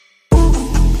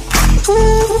What's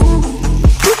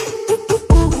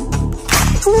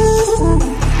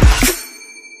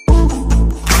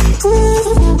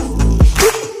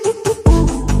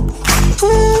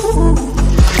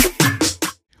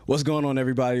going on,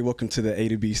 everybody? Welcome to the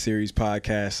A2B series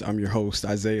podcast. I'm your host,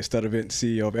 Isaiah, Studevant,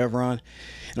 CEO of Evron,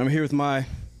 and I'm here with my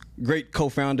great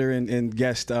co-founder and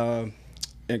guest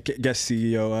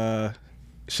CEO,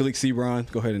 Chalique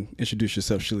Sebron. Go ahead and introduce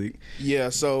yourself, Chalique. Yeah,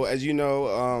 so as you know,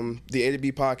 the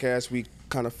A2B podcast, we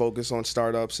kind of focus on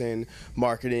startups and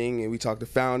marketing, and we talk to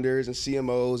founders and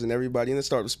CMOs and everybody in the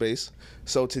startup space.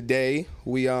 So today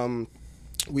we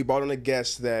brought on a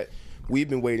guest that we've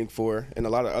been waiting for, and a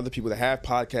lot of other people that have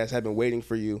podcasts have been waiting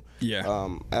for you. Yeah.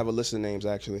 I have a list of names,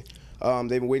 actually.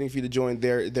 They've been waiting for you to join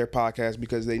their podcast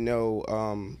because they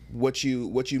know what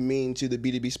you mean to the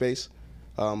B2B space,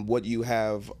 what you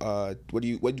have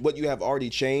already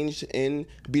changed in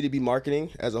B2B marketing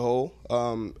as a whole.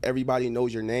 Everybody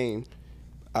knows your name.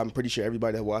 I'm pretty sure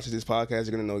everybody that watches this podcast is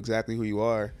going to know exactly who you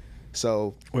are.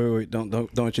 So wait, don't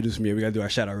introduce me yet. We got to do our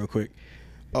shout out real quick.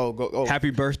 Oh.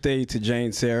 Happy birthday to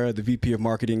Jane Sarah, the VP of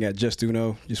Marketing at Just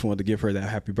Uno. Just wanted to give her that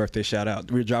happy birthday shout out.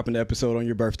 We're dropping the episode on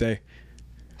your birthday.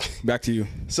 Back to you.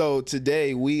 So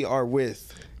today we are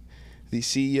with the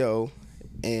CEO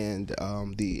and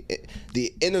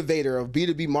the innovator of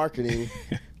B2B marketing,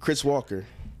 Chris Walker.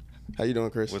 How you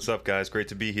doing, Chris? What's up, guys? Great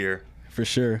to be here. For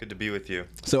sure. Good to be with you.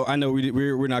 So I know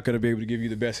we're not going to be able to give you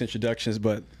the best introductions,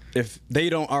 but if they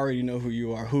don't already know who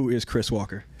you are, who is Chris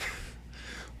Walker?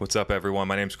 What's up, everyone?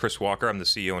 My name's Chris Walker. I'm the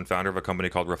CEO and founder of a company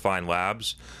called Refine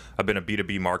Labs. I've been a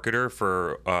B2B marketer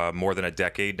for more than a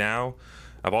decade now.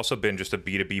 I've also been just a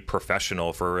B2B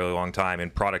professional for a really long time in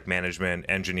product management,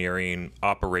 engineering,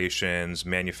 operations,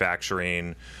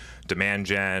 manufacturing, demand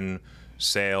gen,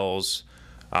 sales,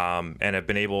 and I've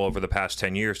been able over the past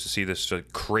 10 years to see this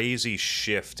crazy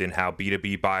shift in how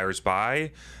B2B buyers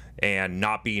buy and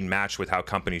not being matched with how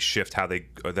companies shift how they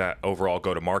that overall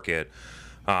go to market.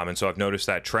 And so I've noticed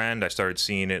that trend. I started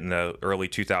seeing it in the early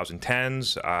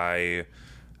 2010s. I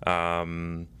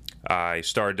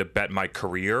started to bet my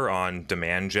career on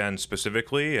demand gen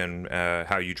specifically and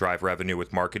how you drive revenue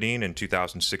with marketing in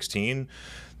 2016.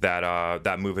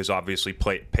 That move has obviously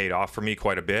paid off for me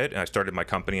quite a bit. And I started my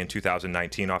company in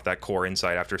 2019 off that core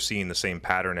insight after seeing the same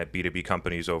pattern at B2B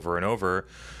companies over and over.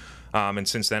 And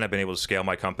since then, I've been able to scale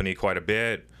my company quite a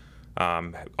bit.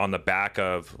 On the back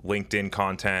of LinkedIn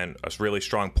content, a really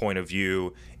strong point of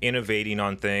view, innovating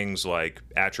on things like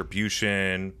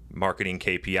attribution, marketing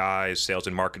KPIs, sales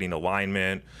and marketing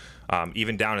alignment,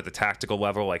 even down at the tactical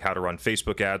level, like how to run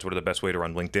Facebook ads, what are the best way to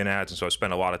run LinkedIn ads. And so I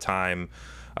spent a lot of time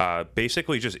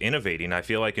basically just innovating. I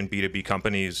feel like in B2B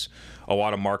companies, a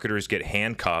lot of marketers get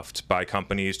handcuffed by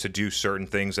companies to do certain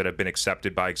things that have been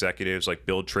accepted by executives, like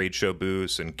build trade show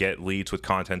booths and get leads with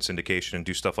content syndication and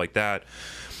do stuff like that.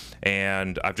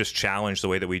 And I've just challenged the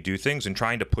way that we do things and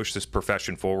trying to push this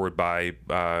profession forward by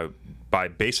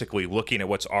basically looking at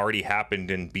what's already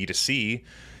happened in B2C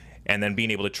and then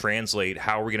being able to translate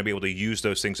how we're going to be able to use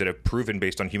those things that have proven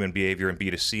based on human behavior in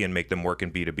B2C and make them work in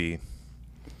B2B.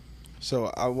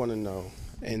 So I want to know,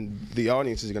 and the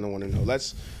audience is going to want to know.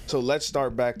 Let's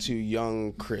start back to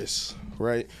young Chris,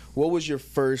 right? What was your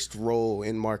first role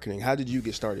in marketing? How did you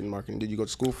get started in marketing? Did you go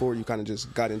to school for it? You kind of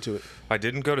just got into it? I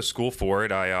didn't go to school for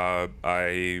it.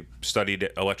 I studied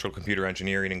electrical computer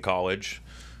engineering in college.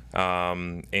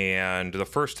 And the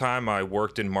first time I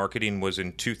worked in marketing was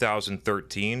in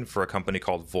 2013 for a company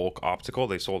called Volk Optical.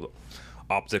 They sold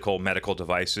optical medical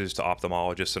devices to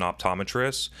ophthalmologists and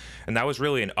optometrists. And that was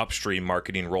really an upstream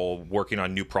marketing role, working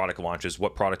on new product launches.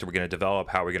 What product are we going to develop?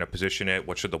 How are we going to position it?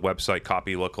 What should the website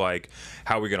copy look like?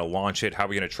 How are we going to launch it? How are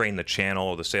we going to train the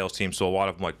channel, the sales team? So a lot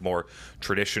of like more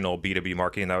traditional B2B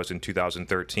marketing. That was in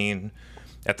 2013.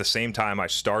 At the same time, I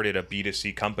started a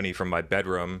B2C company from my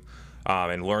bedroom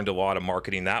and learned a lot of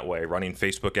marketing that way, running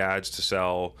Facebook ads to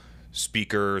sell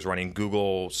speakers, running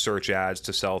Google search ads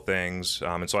to sell things.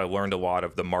 And so I learned a lot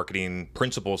of the marketing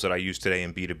principles that I use today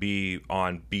in B2B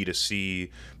on B2C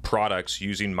products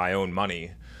using my own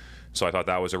money. So I thought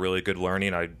that was a really good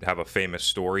learning. I have a famous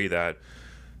story that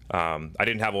I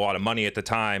didn't have a lot of money at the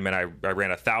time, and I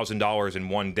ran $1,000 in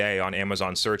one day on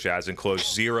Amazon search ads and closed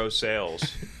 0 sales.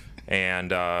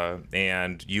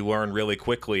 And you learn really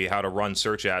quickly how to run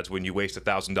search ads when you waste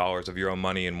 $1,000 of your own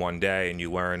money in one day, and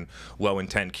you learn low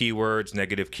intent keywords,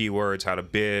 negative keywords, how to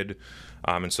bid.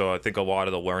 And so I think a lot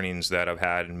of the learnings that I've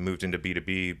had and moved into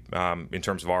B2B in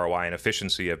terms of ROI and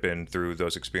efficiency have been through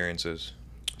those experiences.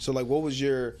 So like, what was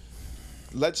your,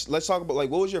 let's talk about like,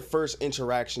 what was your first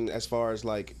interaction as far as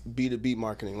like B2B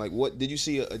marketing? Like, what did you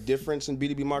see a difference in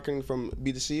B2B marketing from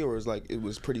B2C, or was like it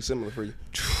was pretty similar for you?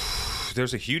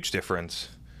 there's a huge difference.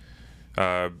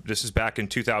 This is back in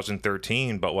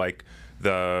 2013, but like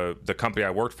the company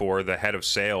I worked for, the head of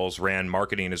sales ran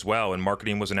marketing as well, and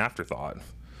marketing was an afterthought.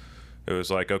 It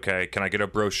was like, okay, can I get a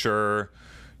brochure?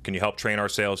 Can you help train our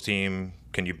sales team?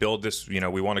 Can you build this? You know,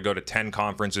 we want to go to 10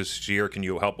 conferences this year. Can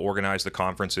you help organize the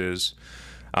conferences?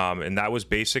 And that was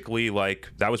basically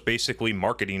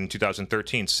marketing in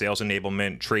 2013, sales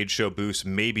enablement, trade show boosts.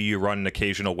 Maybe you run an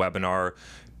occasional webinar.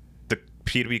 The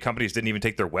B2B companies didn't even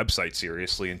take their website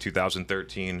seriously in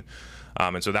 2013.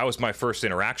 And so that was my first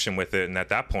interaction with it. And at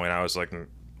that point, I was like,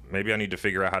 maybe I need to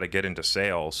figure out how to get into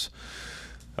sales.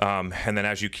 And then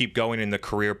as you keep going in the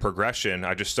career progression,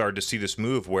 I just started to see this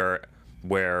move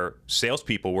where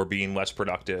salespeople were being less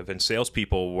productive and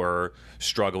salespeople were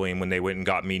struggling when they went and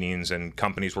got meetings, and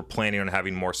companies were planning on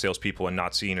having more salespeople and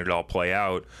not seeing it all play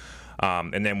out.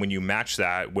 And then when you match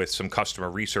that with some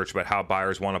customer research about how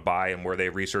buyers want to buy and where they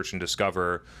research and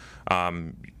discover,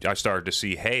 I started to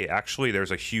see, hey, actually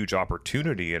there's a huge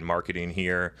opportunity in marketing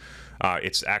here.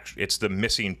 It's the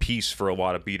missing piece for a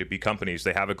lot of B2B companies.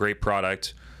 They have a great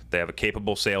product, they have a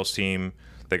capable sales team,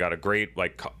 they got a great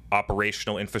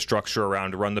operational infrastructure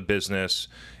around to run the business,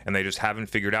 and they just haven't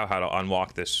figured out how to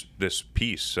unlock this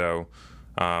piece. So,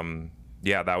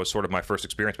 that was sort of my first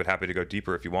experience, but happy to go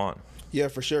deeper if you want. Yeah,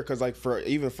 for sure. Because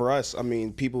even for us, I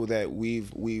mean, people that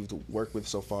we've worked with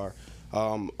so far,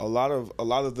 a lot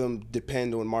of them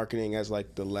depend on marketing as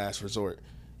like the last resort.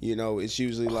 You know, it's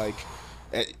usually like,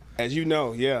 as you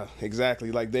know, yeah,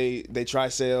 exactly. Like they try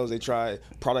sales, they try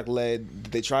product led,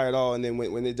 they try it all, and then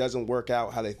when it doesn't work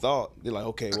out how they thought, they're like,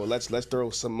 okay, well let's throw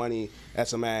some money at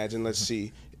some ads and let's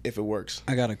see if it works.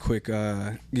 I got a quick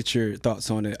get your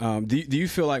thoughts on it. Do you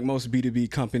feel like most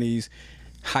B2B companies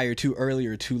hire too early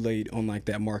or too late on like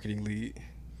that marketing lead?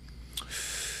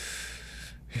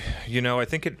 You know, I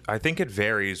think it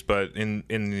varies, but in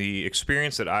the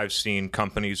experience that I've seen,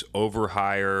 companies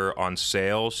overhire on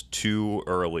sales too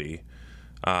early,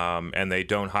 and they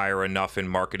don't hire enough in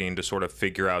marketing to sort of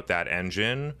figure out that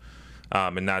engine.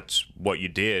 And that's what you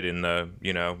did in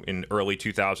early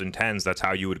 2010s. That's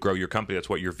how you would grow your company. That's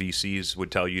what your VCs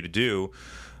would tell you to do.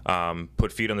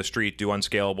 Put feet on the street, do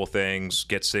unscalable things,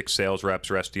 get 6 sales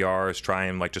reps or SDRs, try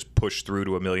and just push through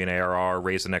to $1 million ARR,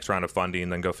 raise the next round of funding,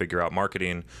 then go figure out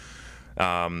marketing.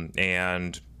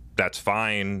 And that's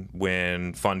fine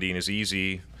when funding is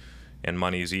easy and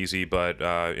money is easy. But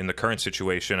in the current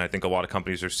situation, I think a lot of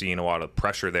companies are seeing a lot of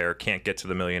pressure there. Can't get to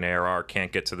the $1 million ARR,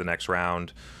 can't get to the next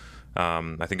round.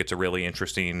 I think it's a really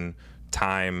interesting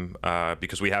time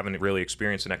because we haven't really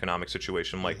experienced an economic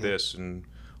situation like this in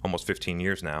almost 15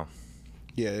 years now.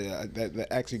 Yeah, that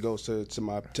actually goes to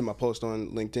my post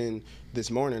on LinkedIn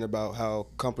this morning about how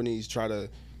companies try to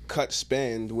cut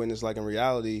spend when it's like in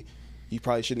reality, you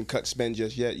probably shouldn't cut spend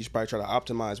just yet. You should probably try to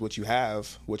optimize what you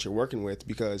have, what you're working with,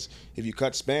 because if you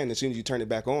cut spend, as soon as you turn it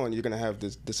back on, you're going to have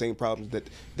the same problems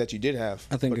that you did have.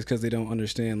 I think it's because they don't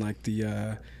understand like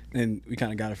the and we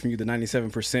kind of got it from you, the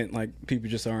 97%, like people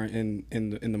just aren't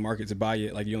in the market to buy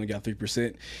it. Like you only got 3%,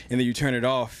 and then you turn it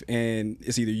off, and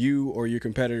it's either you or your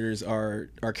competitors are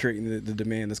creating the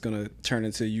demand that's going to turn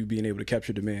into you being able to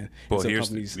capture demand. Well, and so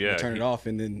companies turn it off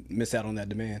and then miss out on that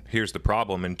demand. Here's the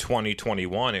problem: in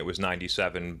 2021, it was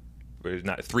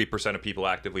 3% of people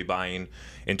actively buying.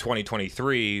 In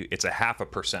 2023, it's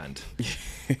 0.5%.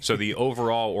 So the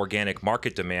overall organic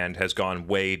market demand has gone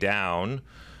way down.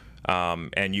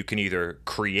 And you can either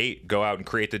go out and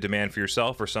create the demand for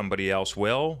yourself, or somebody else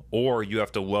will, or you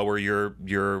have to lower your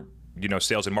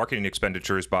sales and marketing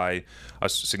expenditures by a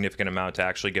significant amount to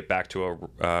actually get back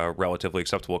to a relatively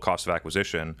acceptable cost of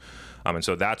acquisition. And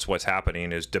so that's what's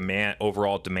happening is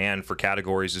overall demand for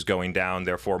categories is going down,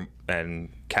 therefore, and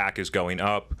CAC is going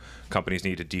up. Companies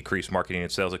need to decrease marketing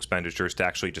and sales expenditures to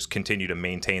actually just continue to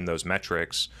maintain those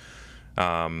metrics.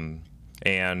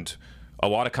 And a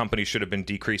lot of companies should have been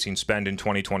decreasing spend in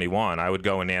 2021. I would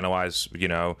go and analyze,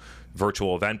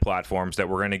 virtual event platforms that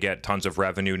were going to get tons of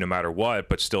revenue no matter what,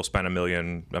 but still spend $1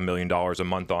 million a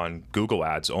month on Google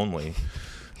ads only.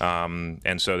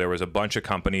 And so there was a bunch of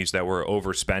companies that were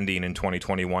overspending in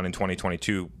 2021 and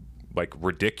 2022, like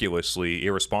ridiculously,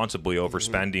 irresponsibly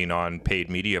overspending on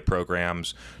paid media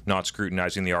programs, not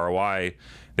scrutinizing the ROI.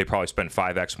 They probably spent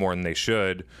 5x more than they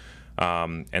should.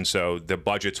 And so the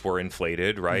budgets were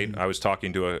inflated, right? I was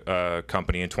talking to a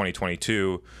company in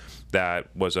 2022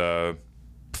 that was a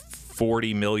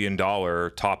 $40 million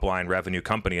top line revenue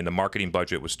company, and the marketing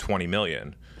budget was $20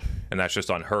 million. And that's just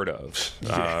unheard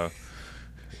of.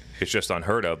 it's just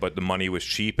unheard of. But the money was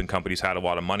cheap and companies had a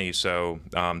lot of money, so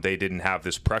they didn't have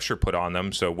this pressure put on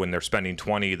them. So when they're spending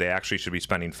 20, they actually should be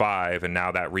spending 5, and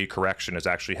now that recorrection has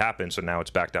actually happened, so now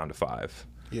it's back down to 5.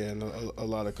 Yeah, and a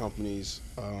lot of companies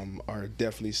are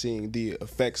definitely seeing the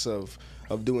effects of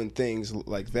doing things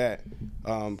like that,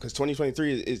 because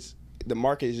 2023 is the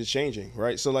market is just changing,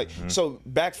 right? So so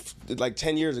back like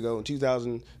 10 years ago in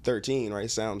 2013, right? It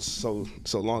sounds so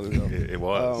long ago. It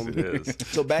was. It is.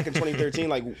 So back in 2013,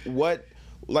 what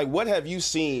have you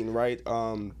seen, right?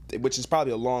 Which is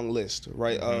probably a long list,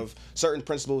 right? Of certain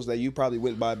principles that you probably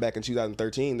went by back in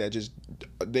 2013 that just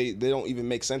they don't even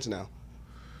make sense now.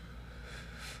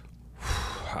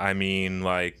 I mean,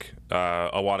 like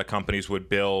a lot of companies would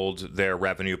build their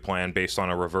revenue plan based on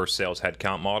a reverse sales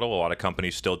headcount model. A lot of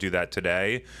companies still do that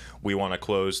today. We want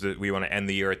to end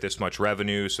the year at this much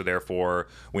revenue, so therefore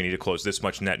we need to close this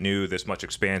much net new, this much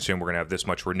expansion. We're going to have this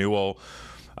much renewal.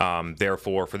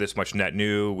 Therefore, for this much net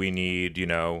new, we need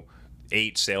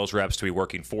 8 sales reps to be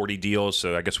working 40 deals.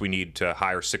 So I guess we need to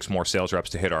hire 6 more sales reps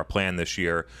to hit our plan this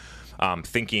year.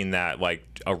 Thinking that like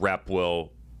a rep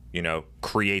will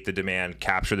create the demand,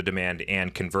 capture the demand,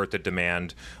 and convert the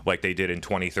demand like they did in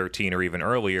 2013 or even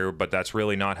earlier, but that's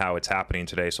really not how it's happening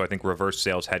today. So I think reverse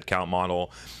sales headcount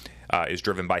model is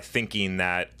driven by thinking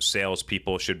that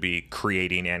salespeople should be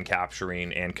creating and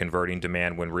capturing and converting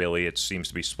demand, when really it seems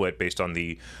to be split based on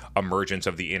the emergence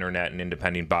of the internet and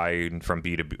independent buying from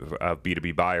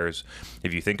B2B buyers.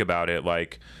 If you think about it,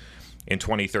 like in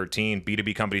 2013,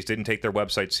 B2B companies didn't take their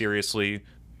website seriously.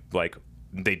 Like,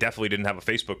 they definitely didn't have a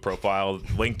Facebook profile.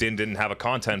 LinkedIn didn't have a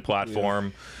content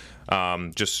platform.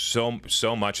 Just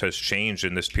so much has changed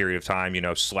in this period of time.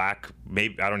 Slack,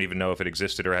 maybe I don't even know if it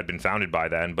existed or had been founded by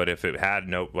then, but if it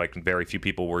had, very few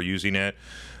people were using it.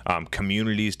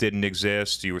 Communities didn't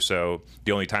exist. So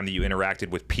the only time that you interacted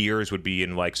with peers would be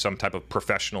in like some type of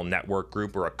professional network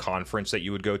group or a conference that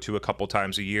you would go to a couple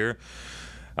times a year.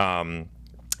 And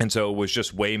so it was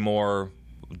just way more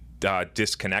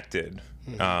disconnected.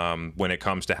 When it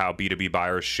comes to how B2B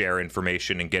buyers share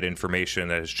information and get information,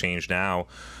 that has changed now,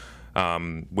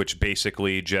 which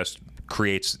basically just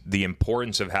creates the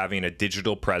importance of having a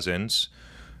digital presence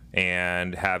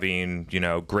and having,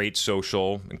 great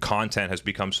social and content has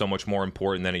become so much more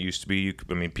important than it used to be.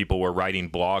 I mean, people were writing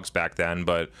blogs back then,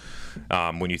 but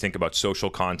when you think about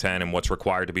social content and what's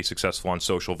required to be successful on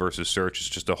social versus search, it's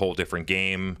just a whole different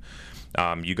game.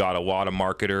 You got a lot of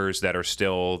marketers that are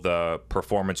still the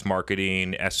performance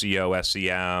marketing, SEO,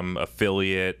 SEM,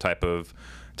 affiliate type of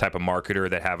marketer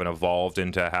that haven't evolved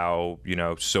into how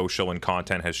social and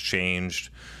content has changed.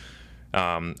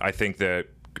 I think that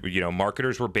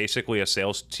marketers were basically a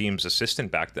sales team's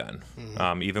assistant back then.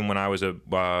 Even when I was a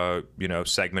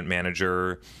segment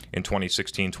manager in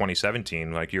 2016,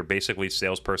 2017, like you're basically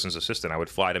salesperson's assistant. I would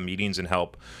fly to meetings and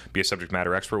help be a subject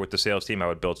matter expert with the sales team. I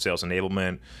would build sales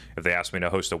enablement. If they asked me to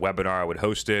host a webinar, I would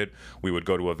host it. We would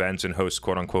go to events and host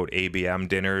quote unquote ABM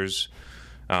dinners.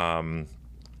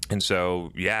 And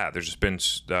so, yeah, there's just been,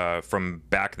 from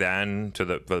back then to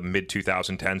the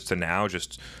mid-2010s to now,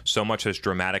 just so much has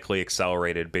dramatically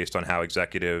accelerated based on how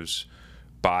executives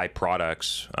buy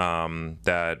products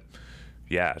that,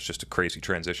 yeah, it's just a crazy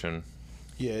transition.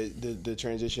 Yeah, the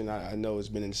transition I know has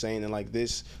been insane, and like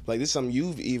this is something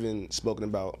you've even spoken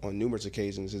about on numerous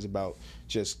occasions, is about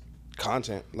just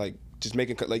content, like just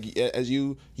making, like as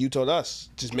you told us,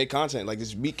 just make content, like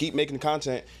just keep making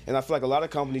content. And I feel like a lot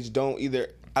of companies don't either.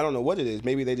 I don't know what it is.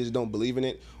 Maybe they just don't believe in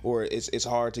it, or it's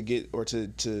hard to get or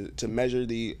to measure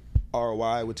the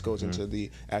ROI, which goes into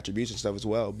the attribution stuff as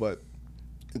well. But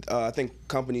I think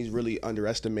companies really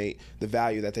underestimate the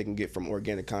value that they can get from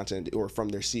organic content, or from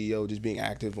their CEO just being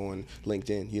active on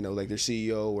LinkedIn. Like their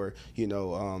CEO, or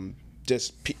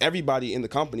just everybody in the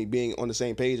company being on the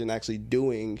same page and actually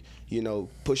doing,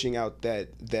 pushing out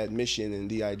that mission and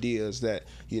the ideas that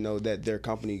that their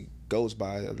company goes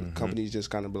by. Companies just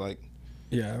kind of be like,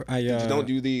 yeah, just don't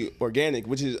do the organic,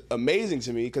 which is amazing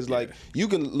to me, because like you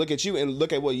can look at you and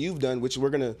look at what you've done, which we're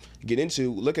gonna get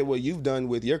into. Look at what you've done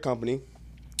with your company.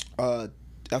 I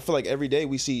feel like every day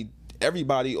we see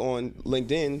everybody on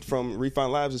LinkedIn from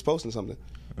Refine Labs is posting something,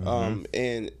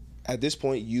 and at this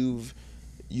point you've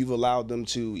allowed them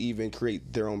to even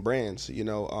create their own brands,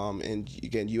 and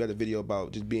again, you had a video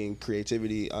about just being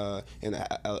creativity and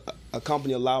a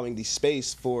company allowing the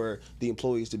space for the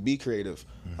employees to be creative.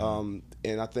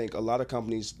 And I think a lot of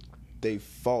companies, they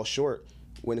fall short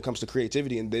when it comes to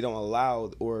creativity, and they don't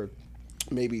allow, or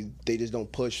maybe they just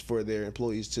don't push for their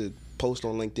employees to post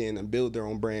on LinkedIn and build their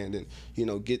own brand and,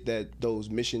 get those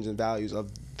missions and values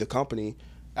of the company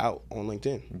out on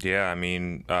LinkedIn. Yeah, I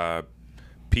mean,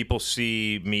 people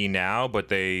see me now, but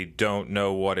they don't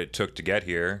know what it took to get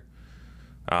here.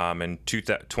 In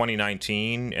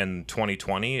 2019 and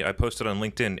 2020, I posted on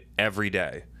LinkedIn every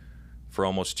day for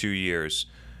almost 2 years.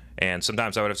 And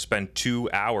sometimes I would have spent 2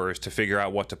 hours to figure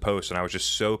out what to post, and I was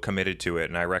just so committed to it.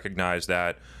 And I recognized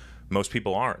that most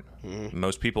people aren't.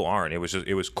 Most people aren't. It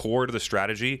was core to the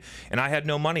strategy, and I had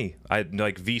no money.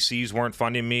 VCs weren't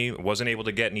funding me. I wasn't able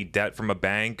to get any debt from a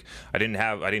bank. I didn't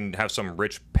have some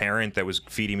rich parent that was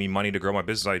feeding me money to grow my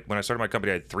business. When I started my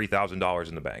company, I had $3,000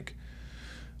 in the bank.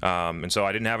 And so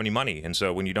I didn't have any money. And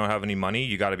so when you don't have any money,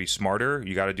 you got to be smarter.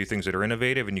 You got to do things that are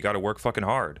innovative, and you got to work fucking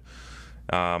hard.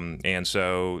 And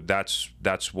so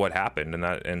that's what happened.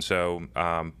 And so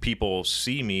people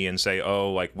see me and say,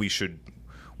 oh, like we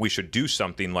should do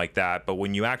something like that. But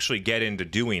when you actually get into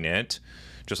doing it,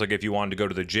 just like if you wanted to go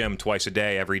to the gym twice a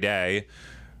day, every day,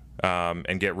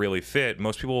 and get really fit,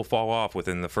 most people will fall off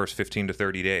within the first 15 to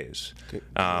 30 days.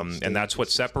 And that's what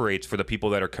separates for the people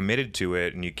that are committed to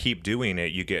it, and you keep doing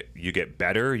it. You get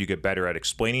better. You get better at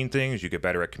explaining things. You get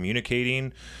better at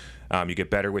communicating. You get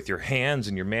better with your hands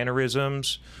and your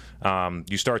mannerisms.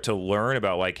 You start to learn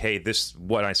about like, hey,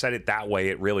 when I said it that way,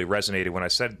 it really resonated. When I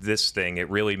said this thing, it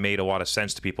really made a lot of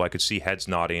sense to people. I could see heads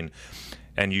nodding,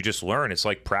 and you just learn. It's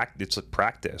like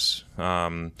practice.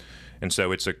 And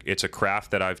so it's a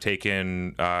craft that I've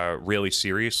taken really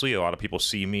seriously. A lot of people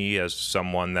see me as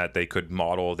someone that they could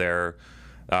model their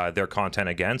content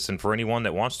against, and for anyone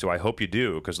that wants to, I hope you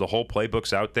do, because the whole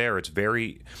playbook's out there.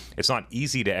 It's not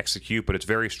easy to execute, but it's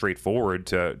very straightforward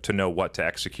to know what to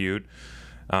execute.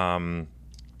 And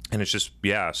it's just,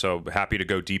 yeah, so happy to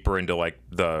go deeper into like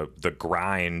the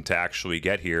grind to actually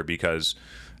get here, because,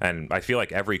 and I feel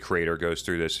like every creator goes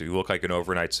through this. You look like an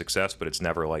overnight success, but it's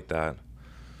never like that.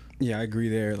 Yeah, I agree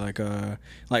there. Like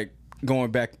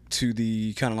going back to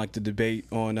the kind of like the debate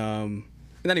on,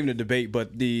 not even a debate,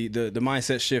 but the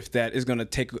mindset shift that is going to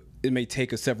take, it may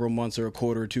take several months or a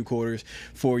quarter or 2 quarters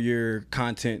for your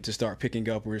content to start picking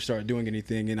up or start doing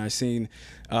anything. And I seen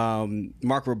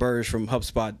Mark Roberge from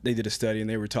HubSpot, they did a study and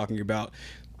they were talking about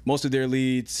most of their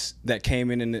leads that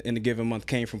came in a given month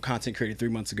came from content created 3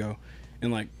 months ago.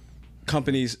 And like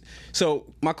companies,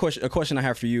 so a question I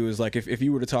have for you is like, if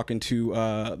you were to talk into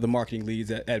the marketing leads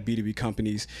at B2B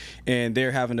companies, and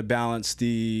they're having to balance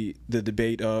the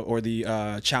debate or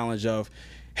the challenge of,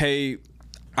 hey,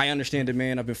 I understand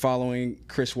demand. I've been following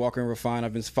Chris Walker and Refine.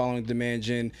 I've been following demand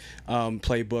gen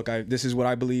playbook. This is what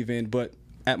I believe in, but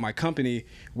at my company,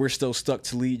 we're still stuck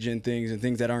to lead gen things and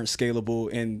things that aren't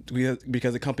scalable, and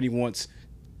because the company wants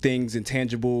things and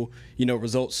tangible,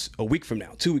 results a week from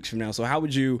now, 2 weeks from now. So how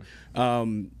would you,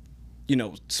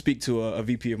 speak to a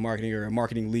VP of marketing or a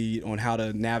marketing lead on how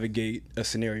to navigate a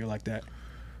scenario like that?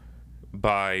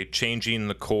 By changing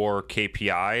the core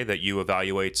KPI that you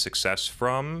evaluate success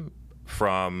from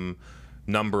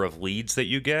number of leads that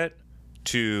you get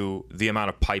to the amount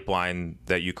of pipeline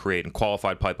that you create, and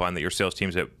qualified pipeline that your sales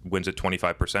teams wins at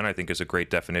 25%, I think is a great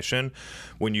definition.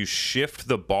 When you shift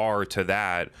the bar to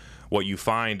that, what you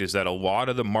find is that a lot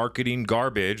of the marketing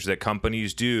garbage that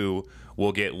companies do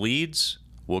will get leads,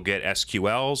 will get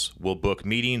SQLs, will book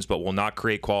meetings, but will not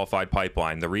create qualified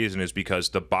pipeline. The reason is because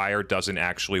the buyer doesn't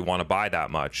actually want to buy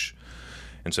that much.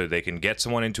 And so they can get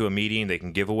someone into a meeting, they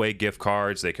can give away gift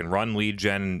cards, they can run lead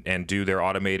gen and do their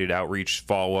automated outreach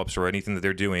follow-ups or anything that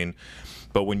they're doing.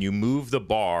 But when you move the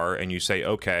bar and you say,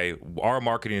 okay, our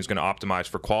marketing is going to optimize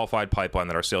for qualified pipeline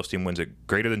that our sales team wins at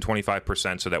greater than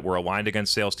 25% so that we're aligned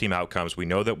against sales team outcomes. We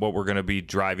know that what we're going to be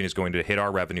driving is going to hit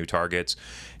our revenue targets,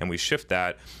 and we shift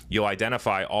that, you'll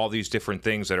identify all these different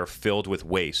things that are filled with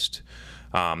waste.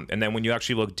 And then when you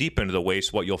actually look deep into the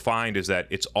waste, what you'll find is that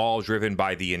it's all driven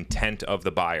by the intent of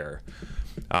the buyer.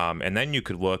 And then you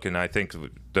could look, and I think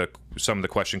some of the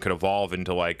question could evolve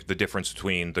into like the difference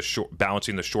between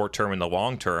balancing the short term and the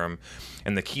long term.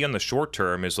 And the key on the short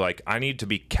term is like, I need to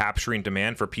be capturing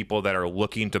demand for people that are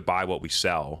looking to buy what we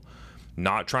sell,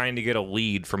 not trying to get a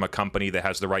lead from a company that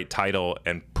has the right title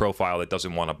and profile that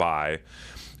doesn't want to buy.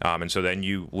 And so then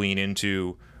you lean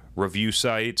into review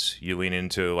sites, you lean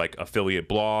into like affiliate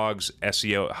blogs,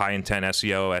 SEO, high intent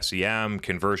SEO, SEM,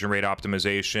 conversion rate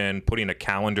optimization, putting a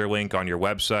calendar link on your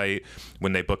website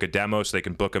when they book a demo so they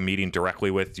can book a meeting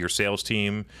directly with your sales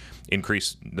team,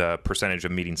 increase the percentage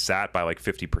of meetings sat by like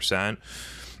 50%.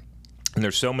 And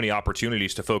there's so many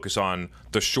opportunities to focus on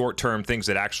the short-term things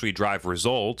that actually drive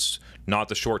results, not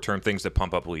the short-term things that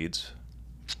pump up leads.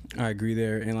 I agree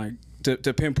there. And like,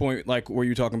 to pinpoint like where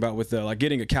you're talking about with like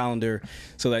getting a calendar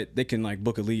so that they can like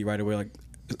book a lead right away. Like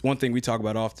one thing we talk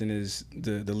about often is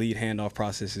the lead handoff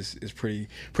process is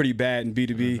pretty bad in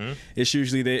B2B. It's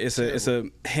usually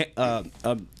the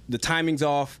timing's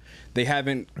off. They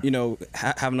haven't,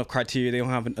 have enough criteria. They don't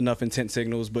have enough intent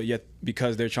signals, but yet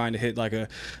because they're trying to hit like a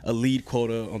lead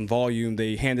quota on volume,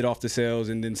 they hand it off to sales,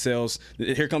 and then sales,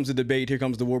 here comes the debate, here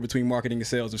comes the war between marketing and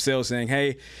sales. Of sales saying,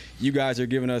 hey, you guys are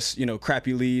giving us,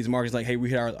 crappy leads. Marketing's like, hey, we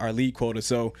hit our lead quota.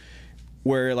 So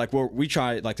where we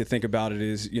try to think about it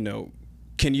is,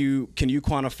 can you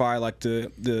quantify like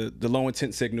the low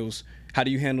intent signals? How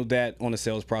do you handle that on a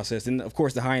sales process? And of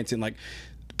course the high intent, like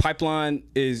pipeline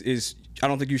is I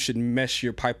don't think you should mesh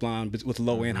your pipeline with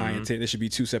low and high intent. There should be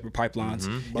two separate pipelines.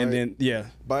 And then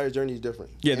buyer journey is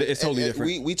different. Yeah, it's totally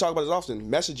different. We talk about it often.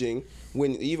 Messaging,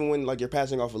 when like you're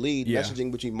passing off a lead,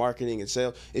 messaging between marketing and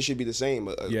sales, it should be the same.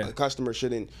 A customer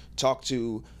shouldn't talk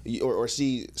to or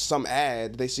see some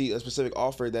ad. They see a specific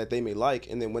offer that they may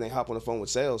like, and then when they hop on the phone with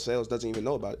sales doesn't even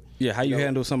know about it. Yeah, how you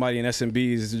handle somebody in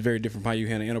SMBs is very different from how you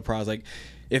handle enterprise. Like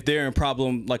if they're in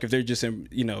problem, like if they're just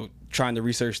trying to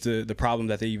research the problem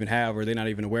that they even have, or they're not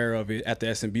even aware of it at the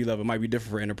SMB level, it might be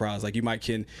different for enterprise. Like you might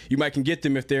can get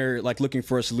them if they're like looking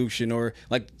for a solution, or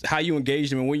like how you engage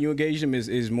them and when you engage them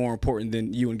is more important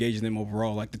than you engaging them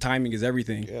overall. Like the timing is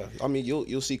everything. Yeah, I mean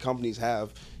you'll see companies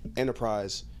have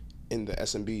enterprise in the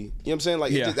SMB. You know what I'm saying?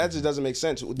 Like that just doesn't make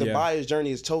sense. The buyer's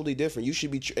journey is totally different. You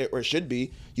should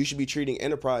be you should be treating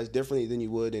enterprise differently than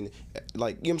you would, and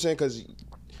like, you know what I'm saying? Because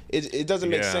it doesn't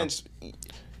make sense.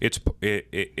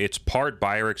 It's part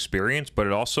buyer experience, but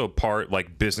it also part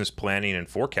like business planning and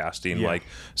forecasting. Like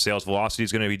sales velocity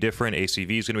is going to be different,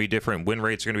 ACV is going to be different, win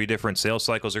rates are going to be different, sales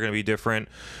cycles are going to be different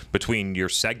between your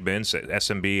segments,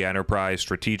 SMB, enterprise,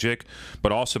 strategic,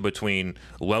 but also between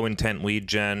low intent lead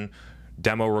gen,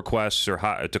 demo requests or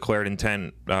declared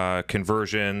intent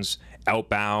conversions,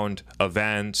 outbound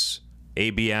events,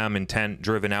 ABM,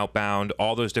 intent-driven outbound,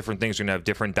 all those different things are going to have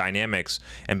different dynamics,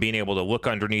 and being able to look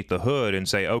underneath the hood and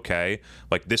say, okay,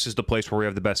 like this is the place where we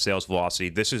have the best sales velocity.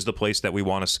 This is the place that we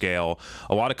want to scale.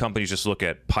 A lot of companies just look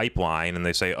at pipeline and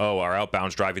they say, oh, our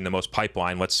outbound's driving the most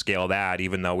pipeline. Let's scale that,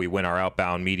 even though we win our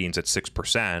outbound meetings at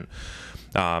 6%.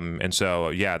 And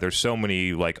so, there's so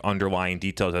many like underlying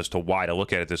details as to why to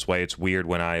look at it this way. It's weird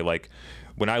when I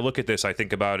look at this, I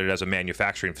think about it as a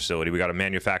manufacturing facility. We got to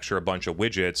manufacture a bunch of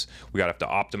widgets. We got to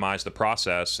have to optimize the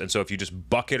process. And so if you just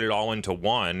bucket it all into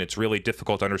one, it's really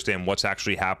difficult to understand what's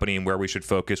actually happening, where we should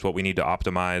focus, what we need to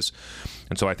optimize.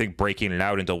 And so I think breaking it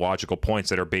out into logical points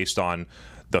that are based on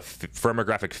the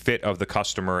firmographic fit of the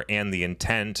customer and the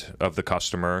intent of the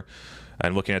customer,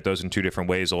 and looking at those in two different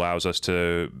ways allows us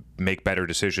to make better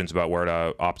decisions about where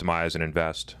to optimize and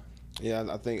invest. Yeah,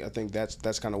 I think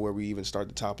that's kind of where we even start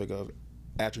the topic of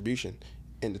attribution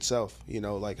in itself.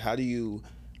 Like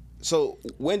so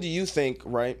when do you think,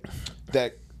 right,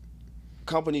 that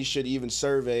companies should even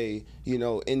survey,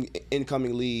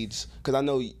 incoming leads? Because I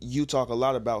know you talk a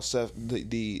lot about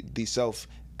the self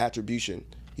attribution,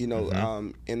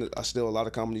 and still a lot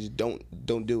of companies don't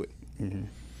do it.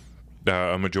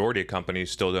 A majority of companies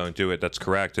still don't do it. That's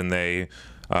correct, and they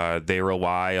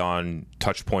rely on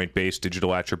touchpoint-based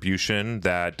digital attribution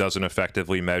that doesn't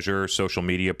effectively measure social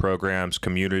media programs,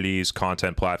 communities,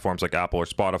 content platforms like Apple or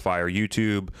Spotify or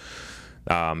YouTube,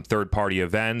 third-party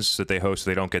events that they host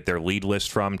they don't get their lead list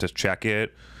from to check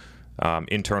it,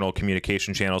 internal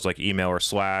communication channels like email or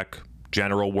Slack,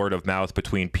 general word of mouth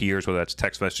between peers, whether that's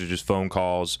text messages, phone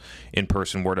calls,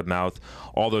 in-person word of mouth.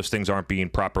 All those things aren't being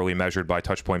properly measured by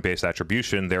touchpoint-based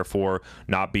attribution, therefore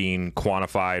not being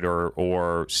quantified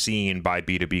or seen by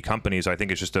B2B companies. I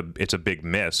think it's a big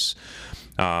miss.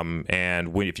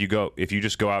 And if you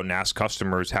just go out and ask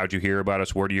customers, how'd you hear about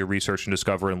us? Where do you research and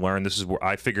discover and learn? This is where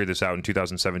I figured this out in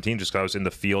 2017, just because I was in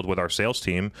the field with our sales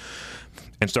team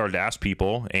and started to ask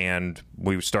people, and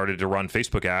we started to run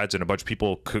Facebook ads, and a bunch of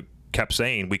people kept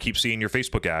saying, we keep seeing your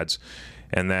Facebook ads.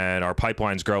 And then our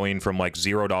pipeline's growing from like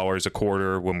 $0 a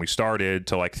quarter when we started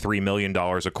to like $3 million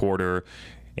a quarter.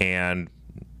 And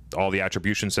all the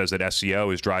attribution says that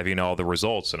SEO is driving all the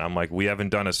results. And I'm like, we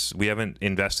haven't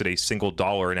invested a single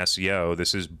dollar in SEO.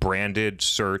 This is branded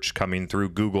search coming through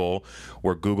Google,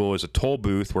 where Google is a toll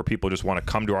booth where people just want to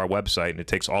come to our website, and it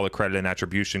takes all the credit and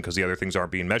attribution because the other things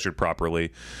aren't being measured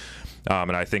properly.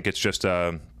 And I think it's just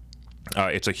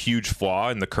it's a huge flaw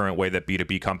in the current way that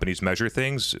B2B companies measure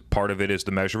things. Part of it is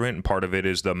the measurement, and part of it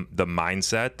is the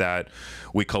mindset that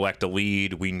we collect a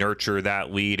lead, we nurture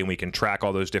that lead, and we can track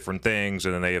all those different things,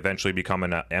 and then they eventually become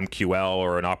an MQL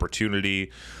or an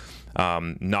opportunity.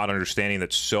 Not understanding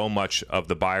that so much of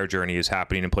the buyer journey is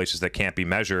happening in places that can't be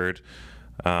measured,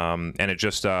 and it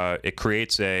just it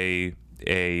creates a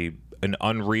an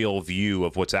unreal view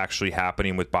of what's actually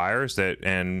happening with buyers.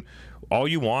 And all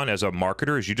you want as a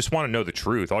marketer is you just want to know the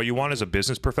truth. All you want as a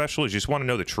business professional is you just want to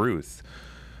know the truth.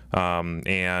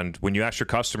 And when you ask your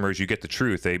customers, you get the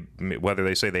truth. Whether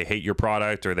they say they hate your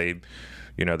product, or they're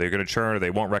going to churn, or they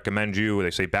won't recommend you, or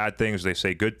they say bad things, or they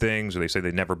say good things, or they say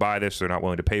they never buy this, they're not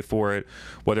willing to pay for it.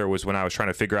 Whether it was when I was trying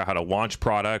to figure out how to launch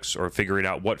products, or figuring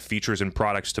out what features and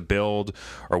products to build,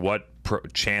 or what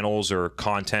channels or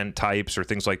content types or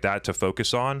things like that to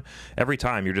focus on, every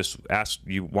time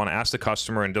you want to ask the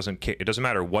customer, and it doesn't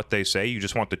matter what they say, you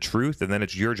just want the truth, and then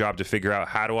it's your job to figure out,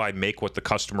 how do I make what the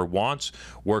customer wants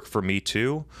work for me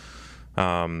too?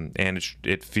 And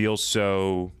it feels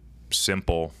so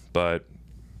simple, but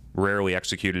rarely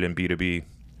executed in B2B.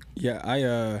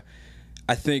 Yeah,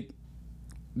 I think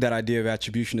that idea of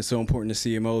attribution is so important to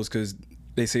CMOs, because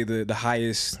they say the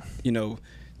highest,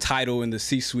 title in the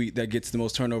C-suite that gets the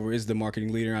most turnover is the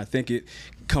marketing leader. And I think it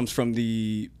comes from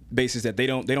the basis that they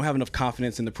don't have enough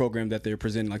confidence in the program that they're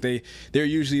presenting. Like they're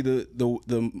usually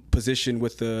the position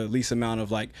with the least amount of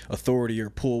like authority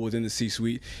or pull within the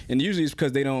C-suite, and usually it's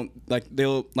because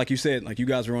they'll like you said, like you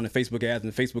guys were on the Facebook ads,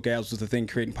 and the Facebook ads was the thing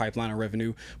creating pipeline and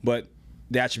revenue, but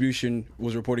the attribution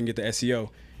was reporting it to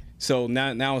SEO. So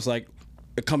now it's like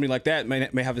a company like that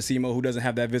may have a CMO who doesn't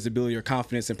have that visibility or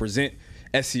confidence and present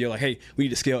SEO like, hey, we need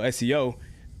to scale SEO.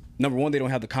 Number one, they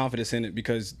don't have the confidence in it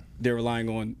because they're relying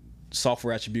on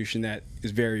software attribution that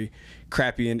is very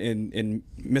crappy and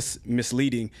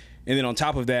misleading. And then on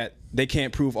top of that, they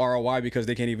can't prove ROI because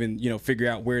they can't even figure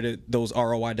out where those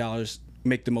ROI dollars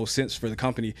make the most sense for the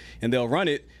company. And they'll run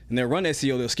it, and they'll run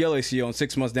SEO, they'll scale SEO, and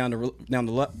 6 months down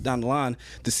the line,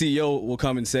 the CEO will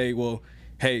come and say, well,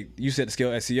 hey, you said to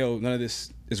scale SEO, none of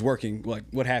this is working. Like,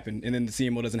 what happened? And then the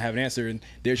CMO doesn't have an answer, and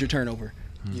there's your turnover.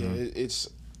 Yeah,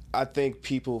 I think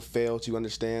people fail to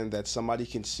understand that somebody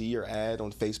can see your ad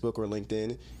on Facebook or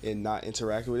LinkedIn and not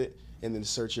interact with it, and then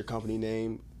search your company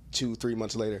name 2-3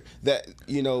 months later. That,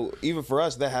 even for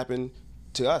us, that happened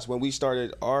to us when we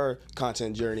started our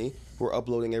content journey. We're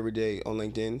uploading every day on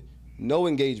LinkedIn. No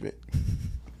engagement.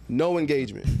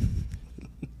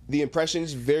 The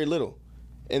impressions, very little.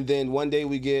 And then one day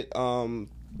we get a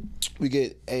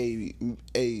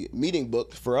meeting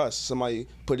booked for us. Somebody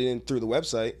put it in through the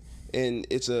website, and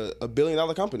it's a $1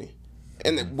 billion company.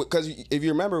 And because if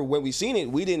you remember when we seen it,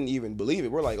 we didn't even believe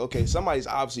it. We're like, okay, somebody's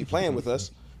obviously playing with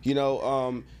us,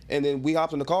 and then we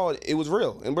hopped on the call. It was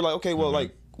real, and we're like, okay, well,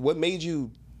 like, what made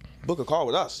you book a call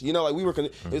with us? Like we were.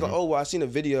 It was like, oh, well, I seen a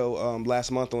video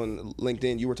last month on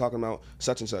LinkedIn. You were talking about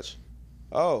such and such.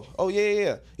 Oh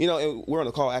yeah. And we're on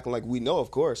the call acting like we know,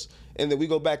 of course. And then we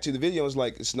go back to the video, and it's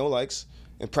like, it's no likes,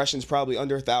 impressions probably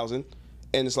under 1,000,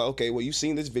 and it's like, okay, well, you've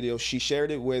seen this video. She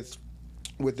shared it with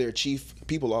their chief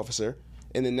people officer,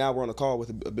 and then now we're on a call with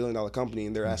a $1 billion company,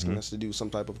 and they're asking us to do some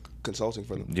type of consulting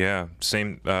for them. Yeah,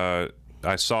 same.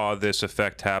 I saw this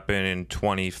effect happen in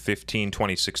 2015,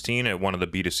 2016 at one of the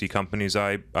B2C companies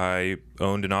I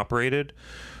owned and operated,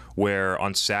 where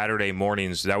on Saturday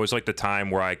mornings, that was like the time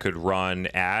where I could run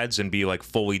ads and be like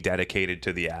fully dedicated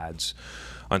to the ads.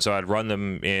 And so I'd run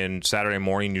them in Saturday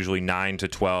morning, usually 9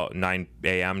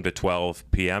 a.m. to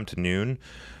 12 p.m. to noon.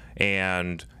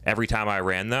 And every time I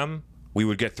ran them, we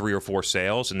would get 3 or 4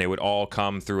 sales, and they would all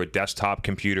come through a desktop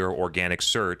computer organic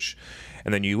search.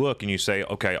 And then you look and you say,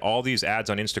 okay, all these ads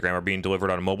on Instagram are being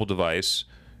delivered on a mobile device.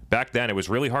 Back then, it was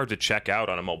really hard to check out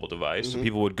on a mobile device. So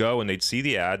people would go and they'd see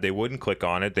the ad, they wouldn't click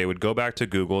on it, they would go back to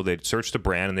Google, they'd search the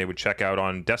brand, and they would check out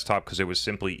on desktop because it was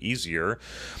simply easier.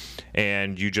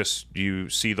 And you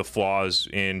see the flaws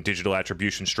in digital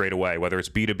attribution straight away, whether it's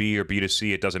B2B or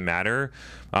B2C, it doesn't matter.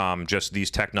 Just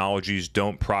these technologies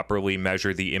don't properly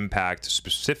measure the impact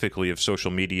specifically of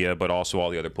social media, but also all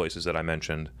the other places that I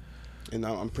mentioned. And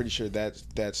I'm pretty sure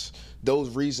that's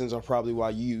those reasons are probably why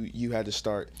you had to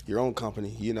start your own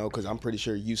company, because I'm pretty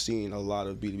sure you've seen a lot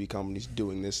of B2B companies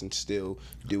doing this and still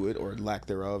do it, or lack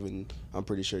thereof, and I'm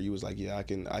pretty sure you was like, yeah, I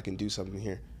can do something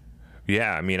here.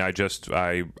 Yeah, I mean,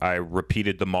 I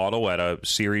repeated the model at a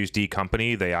Series D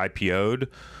company. They IPO'd.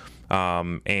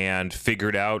 And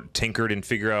tinkered and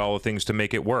figured out all the things to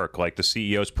make it work. Like the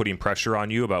CEO's putting pressure on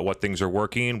you about what things are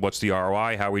working, what's the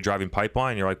ROI, how are we driving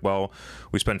pipeline? You're like, well,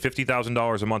 we spend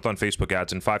 $50,000 a month on Facebook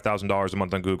ads and $5,000 a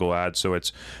month on Google ads, so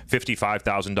it's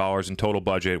 $55,000 in total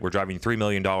budget. We're driving $3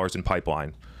 million in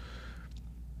pipeline.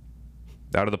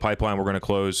 Out of the pipeline, we're going to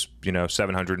close,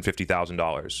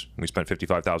 $750,000. We spent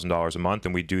 $55,000 a month,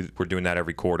 and we're doing that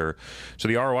every quarter. So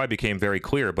the ROI became very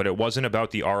clear, but it wasn't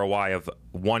about the ROI of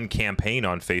one campaign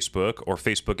on Facebook or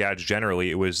Facebook ads generally.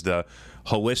 It was the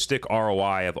holistic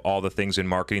ROI of all the things in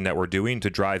marketing that we're doing to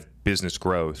drive business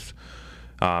growth.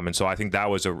 And so I think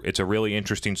it's a really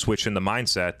interesting switch in the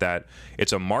mindset that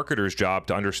it's a marketer's job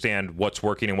to understand what's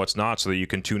working and what's not so that you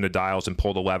can tune the dials and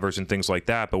pull the levers and things like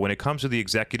that. But when it comes to the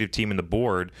executive team and the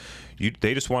board,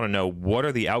 they just want to know what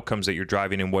are the outcomes that you're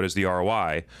driving and what is the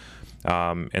ROI.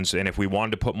 And if we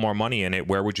wanted to put more money in it,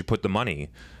 where would you put the money?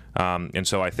 And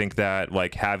so I think that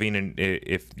like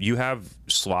if you have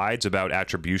slides about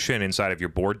attribution inside of your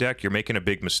board deck, you're making a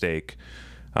big mistake.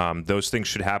 Those things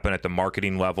should happen at the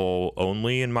marketing level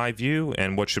only, in my view.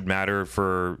 And what should matter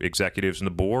for executives and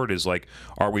the board is like,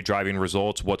 are we driving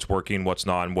results? What's working? What's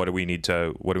not? And what do we need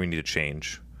to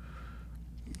change?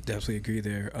 Definitely agree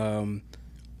there. I'm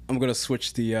going to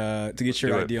switch to get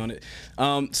your idea on it.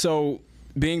 So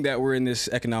being that we're in this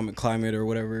economic climate or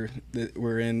whatever, that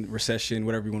we're in recession,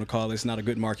 whatever you want to call it, it's not a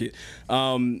good market.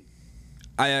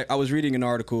 I was reading an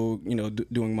article,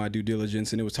 doing my due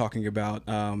diligence, and it was talking about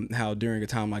how during a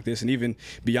time like this, and even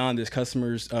beyond this,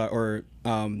 customers or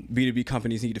B2B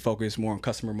companies need to focus more on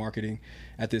customer marketing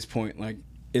at this point. Like,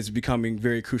 it's becoming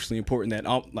very crucially important that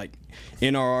like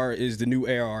NRR is the new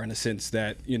ARR in a sense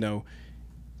that,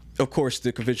 of course,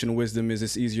 the conventional wisdom is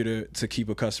it's easier to keep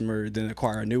a customer than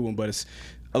acquire a new one, but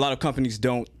a lot of companies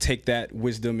don't take that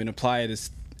wisdom and apply it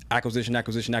as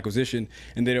acquisition,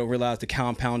 and they don't realize the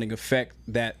compounding effect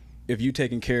that if you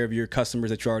taking care of your customers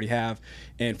that you already have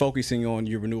and focusing on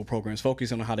your renewal programs,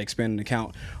 focusing on how to expand an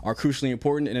account are crucially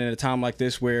important. And at a time like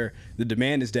this where the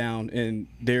demand is down and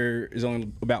there is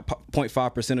only about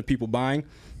 0.5% of people buying,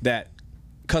 that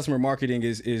customer marketing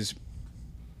is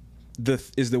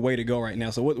the way to go right now.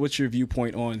 So what's your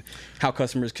viewpoint on how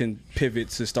customers can pivot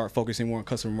to start focusing more on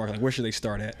customer marketing? Like, where should they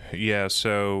start at? Yeah,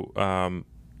 so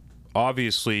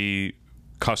obviously,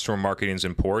 customer marketing is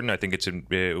important. I think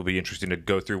it will be interesting to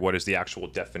go through what is the actual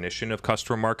definition of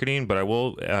customer marketing, but I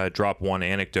will drop one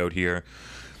anecdote here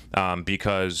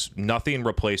because nothing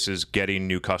replaces getting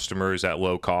new customers at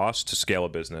low cost to scale a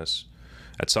business.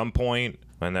 At some point,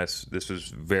 and this was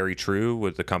very true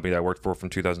with the company that I worked for from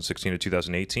 2016 to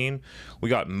 2018, we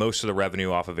got most of the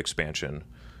revenue off of expansion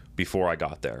before I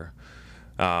got there.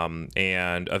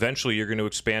 And eventually you're going to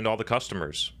expand all the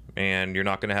customers and you're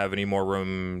not going to have any more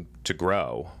room to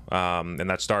grow. And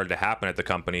that started to happen at the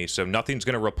company. So nothing's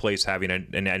going to replace having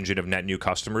an engine of net new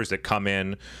customers that come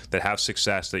in, that have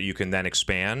success, that you can then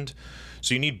expand.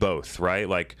 So you need both, right?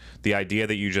 Like the idea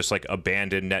that you just like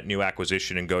abandon net new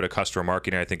acquisition and go to customer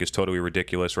marketing, I think is totally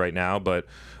ridiculous right now. But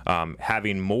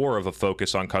having more of a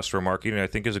focus on customer marketing, I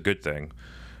think is a good thing.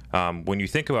 When you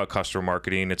think about customer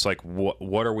marketing, it's like,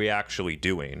 what are we actually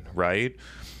doing, right?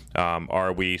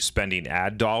 Are we spending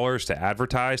ad dollars to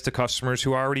advertise to customers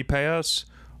who already pay us?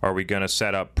 Are we going to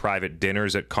set up private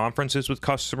dinners at conferences with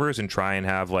customers and try and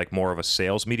have like more of a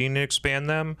sales meeting and expand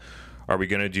them? Are we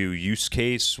going to do use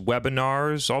case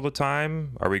webinars all the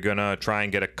time? Are we going to try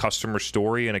and get a customer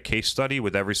story and a case study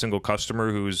with every single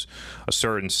customer who's a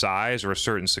certain size or a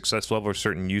certain success level or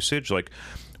certain usage? Like,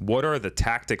 what are the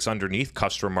tactics underneath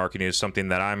customer marketing is something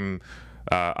that I'm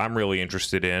really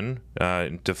interested in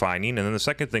defining. And then the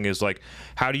second thing is like,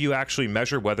 how do you actually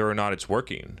measure whether or not it's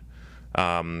working?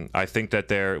 I think that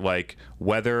they're like,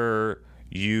 whether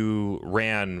you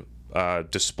ran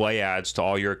display ads to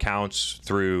all your accounts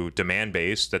through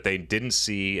demand-based that they didn't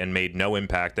see and made no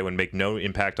impact, that would make no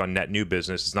impact on net new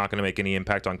business. It's not going to make any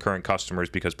impact on current customers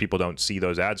because people don't see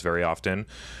those ads very often.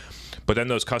 But then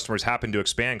those customers happen to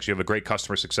expand because you have a great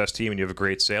customer success team and you have a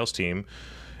great sales team.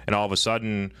 And all of a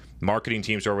sudden, marketing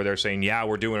teams are over there saying, yeah,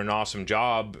 we're doing an awesome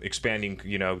job expanding,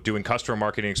 doing customer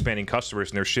marketing, expanding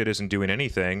customers, and their shit isn't doing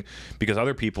anything because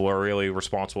other people are really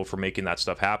responsible for making that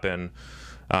stuff happen.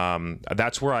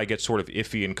 That's where I get sort of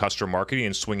iffy in customer marketing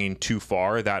and swinging too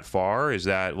far, is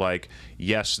that like,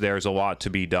 yes, there's a lot to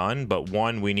be done, but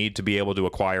one, we need to be able to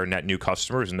acquire net new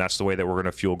customers, and that's the way that we're going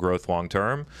to fuel growth long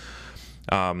term.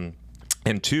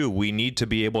 And two, we need to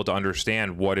be able to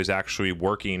understand what is actually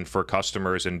working for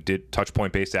customers, and touch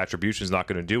point based attribution is not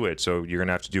going to do it. So you're going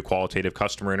to have to do qualitative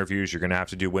customer interviews. You're going to have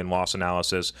to do win-loss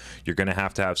analysis. You're going to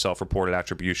have self-reported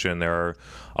attribution. There are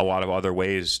a lot of other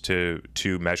ways to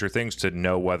measure things to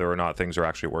know whether or not things are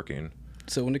actually working.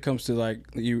 So when it comes to like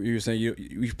you were saying,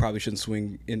 you probably shouldn't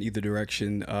swing in either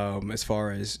direction as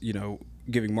far as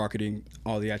giving marketing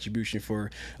all the attribution for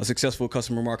a successful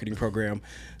customer marketing program.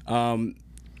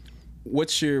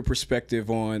 What's your perspective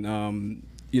on,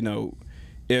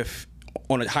 if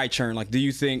on a high churn, like, do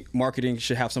you think marketing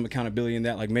should have some accountability in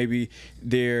that? Like, maybe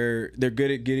they're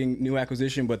good at getting new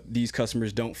acquisition, but these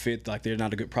customers don't fit, like they're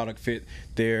not a good product fit.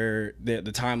 The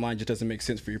timeline just doesn't make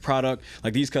sense for your product.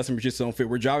 Like, these customers just don't fit.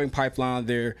 We're driving pipeline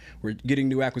there, we're getting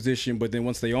new acquisition, but then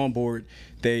once they onboard,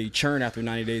 they churn after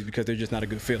 90 days because they're just not a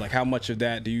good fit. Like, how much of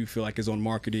that do you feel like is on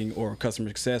marketing or customer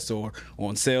success or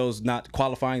on sales not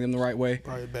qualifying them the right way?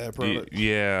 Probably a bad product.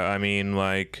 Yeah, I mean,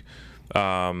 like,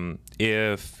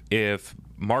 if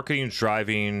marketing's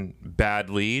driving bad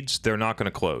leads, they're not going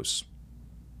to close.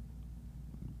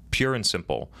 Pure and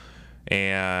simple.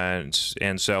 And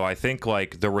so I think,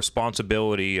 like, the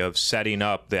responsibility of setting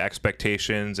up the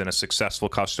expectations and a successful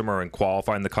customer and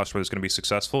qualifying the customer that's going to be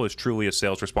successful is truly a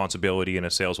sales responsibility and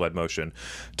a sales-led motion.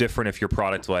 Different if you're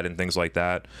product-led and things like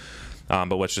that.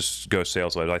 But let's just go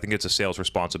sales-led. I think it's a sales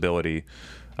responsibility.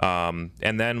 And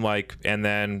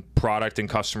then product and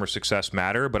customer success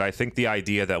matter, but I think the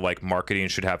idea that, like, marketing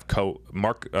should have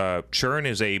churn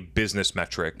is a business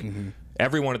metric. Mm-hmm.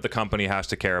 Everyone at the company has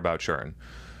to care about churn.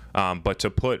 But to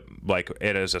put, like,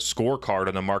 it as a scorecard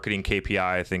on the marketing KPI,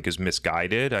 I think is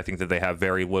misguided. I think that they have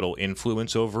very little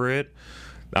influence over it.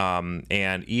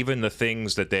 And even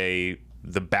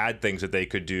the bad things that they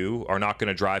could do are not going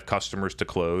to drive customers to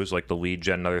close, like the lead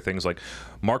gen and other things. Like,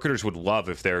 marketers would love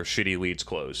if their shitty leads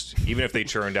closed, even if they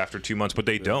churned after 2 months, but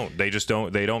they don't. They just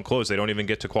don't. They don't close. They don't even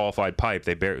get to qualified pipe.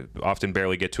 They often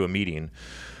barely get to a meeting.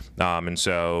 And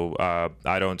so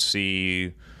I don't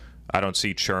see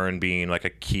churn being like a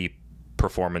key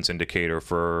performance indicator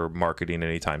for marketing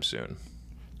anytime soon.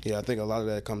 Yeah, I think a lot of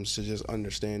that comes to just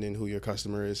understanding who your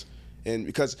customer is. And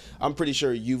because I'm pretty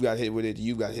sure you got hit with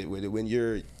it when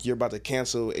you're about to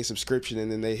cancel a subscription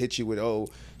and then they hit you with, oh,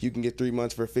 you can get 3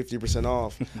 months for 50%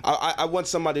 off. I want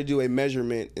somebody to do a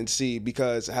measurement and see,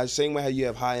 because same way how you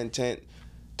have high intent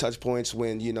touch points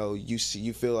when you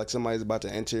feel like somebody's about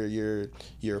to enter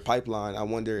your pipeline. I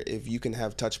wonder if you can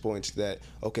have touch points that,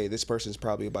 okay, this person's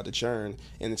probably about to churn,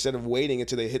 and instead of waiting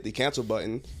until they hit the cancel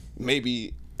button,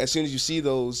 maybe as soon as you see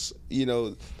those,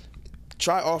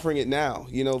 try offering it now,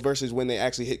 versus when they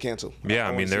actually hit cancel. Yeah,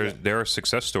 I mean, there are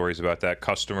success stories about that.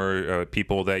 Customer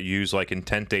people that use, like,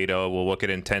 intent data will look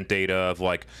at intent data of,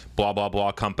 like, blah blah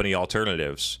blah company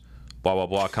alternatives, blah blah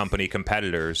blah company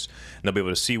competitors, and they'll be able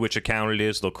to see which account it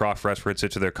is. They'll cross-reference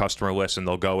it to their customer list, and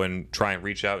they'll go and try and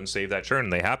reach out and save that churn.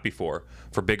 And they have before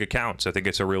for big accounts. I think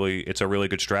it's a really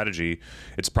good strategy.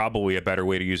 It's probably a better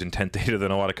way to use intent data than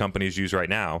a lot of companies use right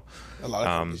now. A lot of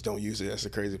companies don't use it. That's the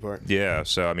crazy part. Yeah,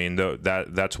 so I mean,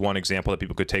 that's one example that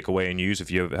people could take away and use.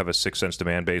 If you have a 6 Sense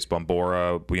demand-based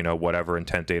Bombora, whatever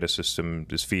intent data system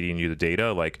is feeding you the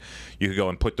data, like, you could go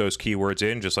and put those keywords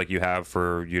in just like you have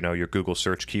for your Google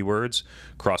search keywords,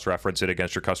 cross-reference it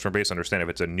against your customer base, understand if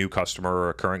it's a new customer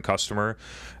or a current customer,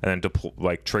 and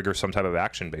then trigger some type of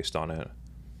action based on it.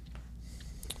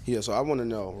 Yeah, so I want to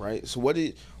know, right? So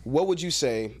what would you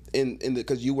say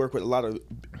because you work with a lot of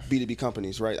B2B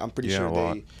companies, right? I'm pretty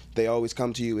sure they always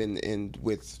come to you and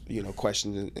with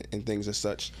questions and things as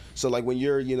such. So, like, when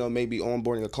you're maybe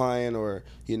onboarding a client, or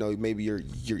maybe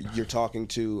you're talking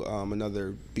to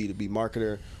another B2B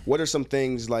marketer, what are some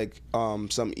things, like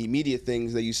some immediate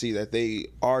things that you see that they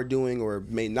are doing or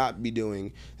may not be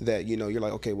doing that you're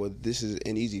like, okay, well, this is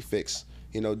an easy fix.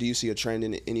 Do you see a trend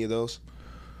in any of those?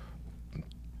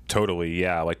 Totally,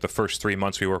 yeah. Like, the first 3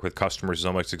 months we work with customers is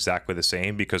almost exactly the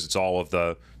same, because it's all of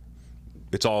the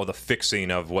fixing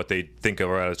of what they think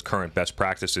of as current best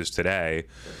practices today.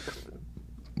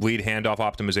 Lead handoff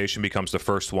optimization becomes the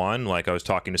first one. Like, I was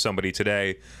talking to somebody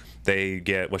today, they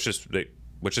get let's just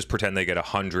pretend they get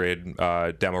 100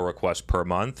 demo requests per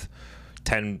month.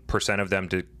 10% of them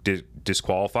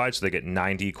disqualified, so they get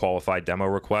 90 qualified demo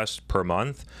requests per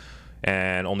month.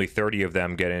 And only 30 of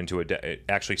them get into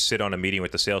actually sit on a meeting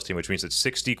with the sales team, which means that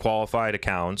 60 qualified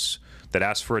accounts that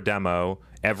ask for a demo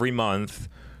every month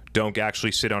don't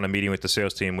actually sit on a meeting with the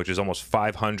sales team, which is almost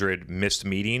 500 missed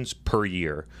meetings per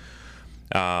year.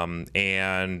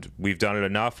 And we've done it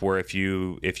enough where if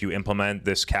you implement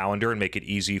this calendar and make it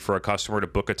easy for a customer to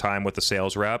book a time with the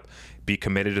sales rep, be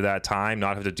committed to that time,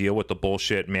 not have to deal with the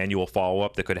bullshit manual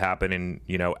follow-up that could happen in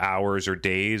hours or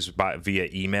days via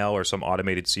email or some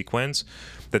automated sequence,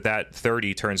 that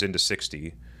 30 turns into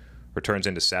 60 or turns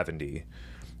into 70.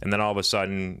 And then all of a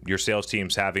sudden your sales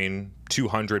team's having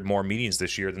 200 more meetings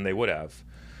this year than they would have.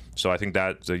 So I think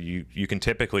that you can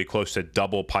typically close to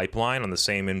double pipeline on the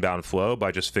same inbound flow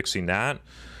by just fixing that.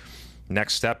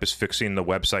 Next step is fixing the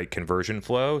website conversion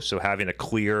flow. So having a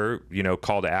clear,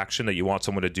 call to action that you want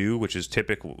someone to do, which is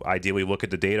ideally look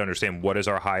at the data, understand what is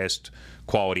our highest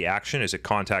quality action. Is it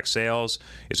contact sales?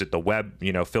 Is it the web,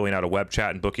 filling out a web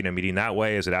chat and booking a meeting that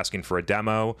way? Is it asking for a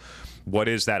demo? What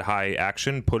is that high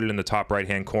action? Put it in the top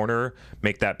right-hand corner.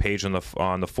 Make that page on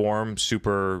the form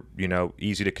super,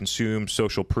 easy to consume,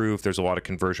 social proof. There's a lot of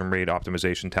conversion rate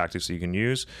optimization tactics that you can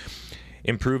use.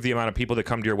 Improve the amount of people that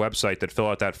come to your website that fill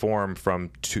out that form from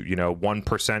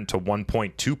 1% to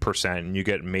 1.2%, and you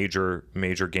get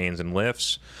major gains and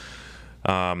lifts.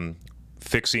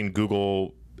 Fixing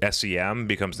Google SEM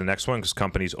becomes the next one, because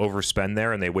companies overspend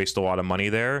there and they waste a lot of money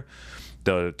there.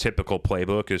 The typical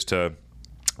playbook is to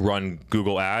run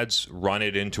Google ads, run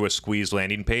it into a squeeze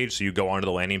landing page. So you go onto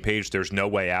the landing page, there's no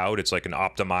way out. It's like an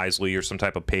Optimizely or some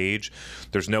type of page.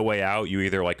 There's no way out. You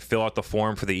either fill out the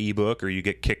form for the ebook, or you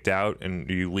get kicked out and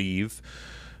you leave.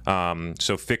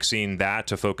 So fixing that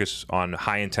to focus on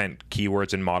high intent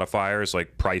keywords and modifiers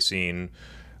like pricing,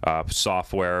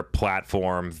 software,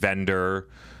 platform, vendor.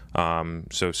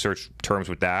 So search terms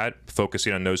with that,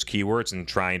 focusing on those keywords and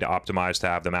trying to optimize to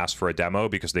have them ask for a demo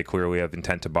because they clearly have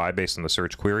intent to buy based on the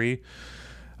search query.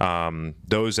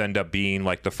 Those end up being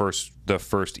the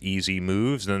first easy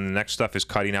moves. And then the next stuff is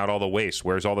cutting out all the waste.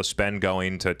 Where's all the spend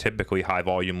going to typically high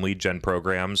volume lead gen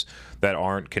programs that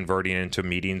aren't converting into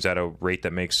meetings at a rate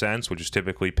that makes sense, which is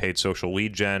typically paid social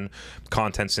lead gen,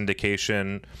 content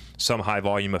syndication, some high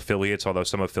volume affiliates, although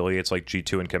some affiliates like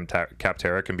G2 and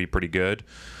Capterra can be pretty good.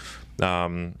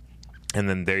 And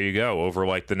then there you go. Over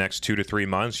the next 2 to 3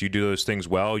 months, you do those things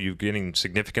well, you're getting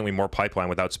significantly more pipeline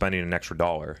without spending an extra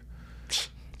dollar.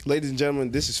 Ladies and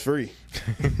gentlemen, this is free.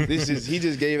 He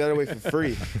just gave that away for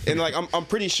free. And I'm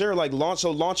pretty sure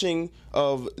launching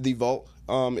of the Vault.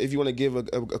 If you want to give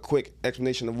a quick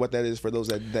explanation of what that is for those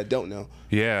that don't know.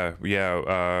 Yeah.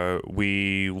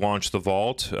 We launched the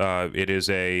Vault. It is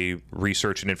a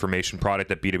research and information product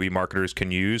that B2B marketers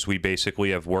can use. We basically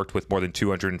have worked with more than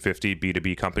 250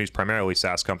 B2B companies, primarily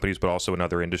SaaS companies, but also in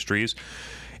other industries.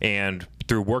 And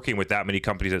through working with that many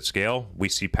companies at scale, we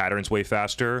see patterns way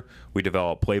faster. We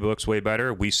develop playbooks way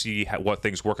better. We see what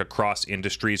things work across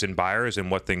industries and buyers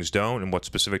and what things don't and what's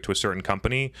specific to a certain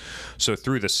company. So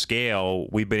through the scale,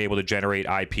 we've been able to generate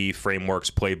IP,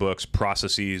 frameworks, playbooks,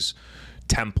 processes,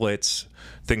 templates,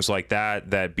 things like that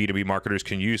B2B marketers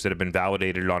can use that have been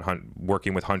validated on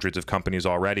working with hundreds of companies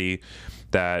already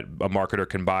that a marketer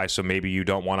can buy. So maybe you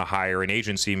don't want to hire an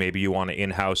agency, maybe you want to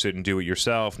in-house it and do it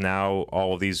yourself. Now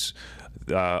all of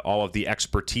the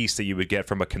expertise that you would get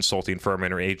from a consulting firm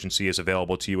or agency is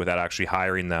available to you without actually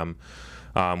hiring them.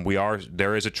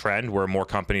 There is a trend where more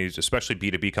companies, especially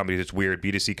B2B companies, it's weird,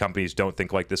 B2C companies don't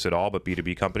think like this at all, but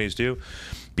B2B companies do.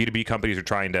 B2B companies are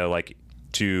trying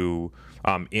to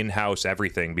in-house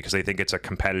everything because they think it's a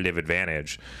competitive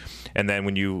advantage. And then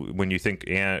when you think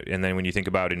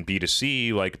about in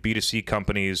B2C, B2C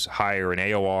companies hire an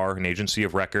AOR, an agency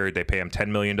of record. They pay them $10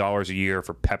 million a year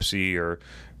for Pepsi or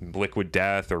Liquid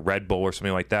Death or Red Bull or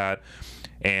something like that,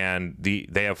 and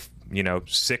they have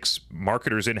 6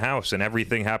 marketers in-house, and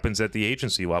everything happens at the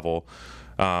agency level.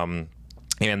 And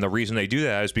the reason they do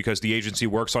that is because the agency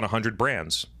works on 100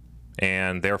 brands.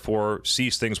 And therefore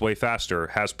sees things way faster,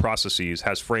 has processes,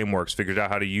 has frameworks, figures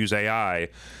out how to use AI.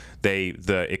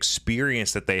 The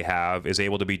experience that they have is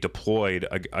able to be deployed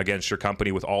against your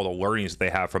company with all the learnings that they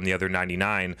have from the other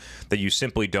 99 that you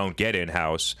simply don't get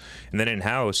in-house. And then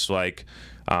in-house,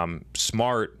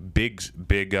 smart, big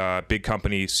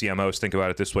company CMOs think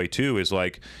about it this way too, is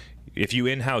if you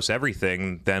in-house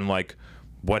everything, then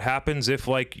what happens if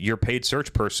your paid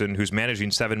search person who's managing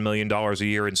 $7 million a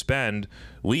year in spend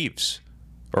leaves?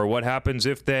 Or what happens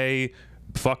if they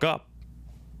fuck up?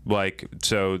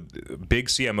 So big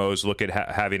CMOs look at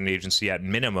having an agency at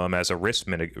minimum as a risk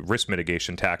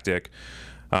mitigation tactic.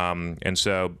 And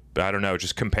so I don't know,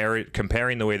 just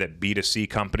comparing the way that B2C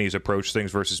companies approach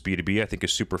things versus B2B, I think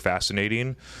is super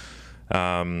fascinating.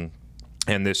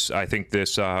 And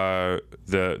the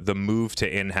move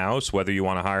to in-house, whether you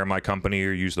want to hire my company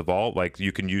or use the Vault,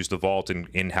 you can use the Vault and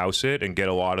in-house it and get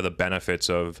a lot of the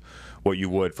benefits of what you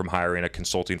would from hiring a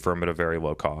consulting firm at a very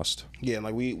low cost. Yeah,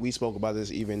 we spoke about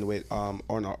this even with on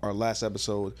our last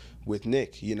episode with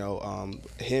Nick.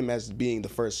 Him as being the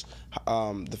first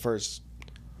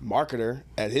marketer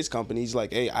at his company, he's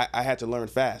hey, I had to learn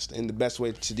fast, and the best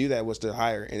way to do that was to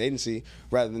hire an agency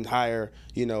rather than hire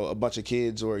a bunch of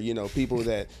kids or people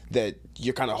that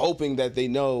you're kind of hoping that they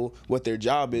know what their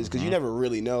job is, because you never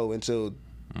really know until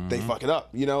they fuck it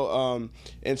up,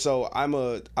 and so I'm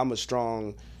a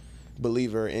strong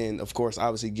believer in, of course,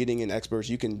 obviously getting in experts.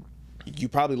 You can you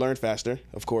probably learn faster,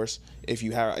 of course, if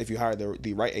you hire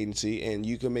the right agency, and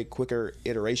you can make quicker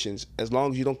iterations as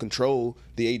long as you don't control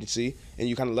the agency and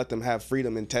you kind of let them have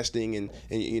freedom in testing and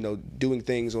doing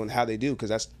things on how they do, because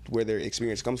that's where their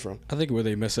experience comes from. I think where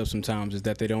they mess up sometimes is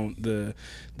that they don't the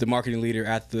marketing leader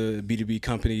at the B2B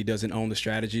company doesn't own the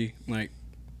strategy. Like,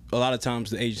 a lot of times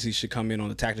the agency should come in on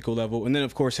the tactical level and then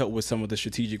of course help with some of the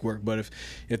strategic work. But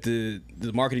if the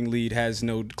marketing lead has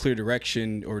no clear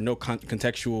direction or no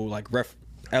contextual like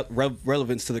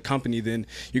relevance to the company, then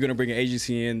you're going to bring an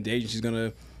agency in. The agency's going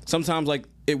to sometimes, like,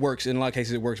 it works in a lot of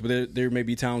cases, it works, but there may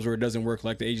be times where it doesn't work.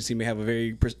 Like, the agency may have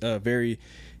a very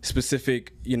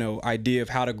specific idea of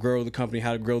how to grow the company,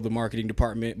 how to grow the marketing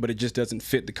department, but it just doesn't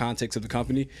fit the context of the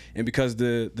company. And because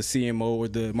the CMO or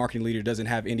the marketing leader doesn't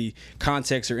have any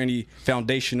context or any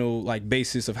foundational like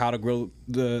basis of how to grow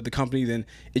the company, then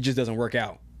it just doesn't work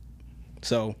out.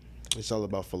 So it's all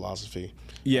about philosophy.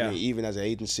 Yeah. I mean, even as an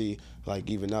agency, like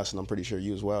even us, and I'm pretty sure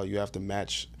you as well, you have to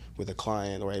match with a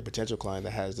client or a potential client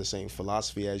that has the same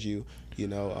philosophy as you,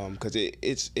 because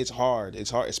it's hard.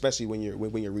 It's hard, especially when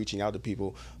you're reaching out to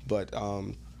people. But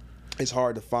it's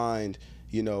hard to find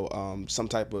some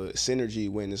type of synergy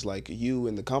when it's like you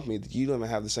and the company, you don't even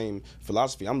have the same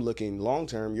philosophy. I'm looking long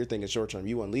term. You're thinking short term.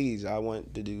 You want leads. I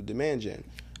want to do demand gen.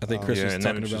 I think Chris was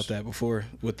talking about that before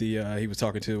with he was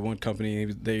talking to one company.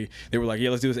 They were like, yeah,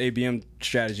 let's do this ABM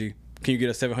strategy. Can you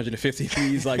get us 750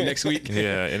 leads like next week?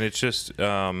 Yeah, and it's just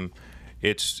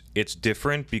it's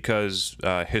different because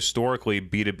historically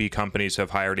B2B companies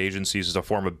have hired agencies as a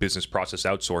form of business process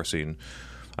outsourcing,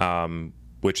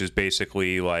 which is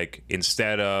basically like,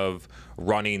 instead of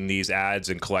running these ads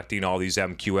and collecting all these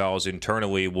MQLs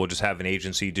internally, we'll just have an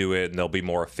agency do it and they'll be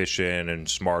more efficient and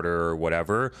smarter or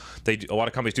whatever. A lot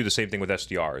of companies do the same thing with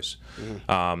SDRs.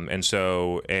 And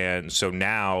so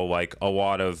now, like, a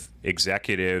lot of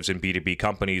executives in B2B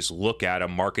companies look at a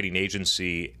marketing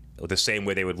agency the same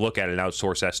way they would look at an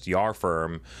outsourced SDR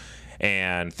firm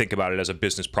and think about it as a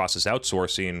business process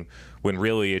outsourcing, when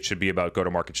really it should be about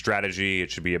go-to-market strategy. It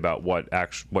should be about what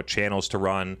channels to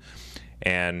run.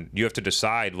 And you have to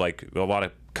decide, like, a lot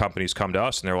of companies come to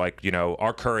us and they're like,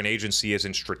 our current agency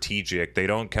isn't strategic. They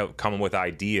don't come with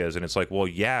ideas. And it's like, well,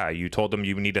 yeah, you told them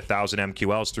you need 1,000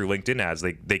 MQLs through LinkedIn ads.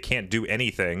 They can't do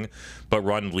anything but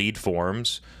run lead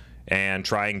forms and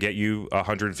try and get you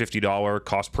 $150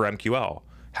 cost per MQL.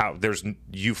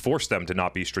 You force them to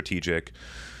not be strategic.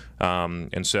 And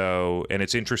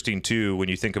it's interesting too, when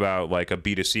you think about like a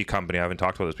B2C company, I haven't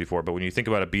talked about this before, but when you think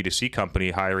about a B2C company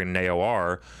hiring an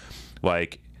AOR,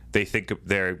 like, they think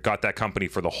they've got that company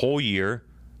for the whole year.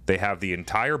 They have the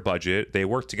entire budget. They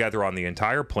work together on the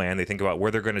entire plan. They think about where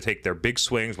they're going to take their big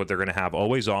swings, what they're going to have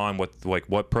always on,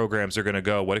 what programs they're going to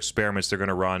go, what experiments they're going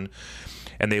to run.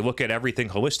 And they look at everything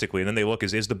holistically. And then they look,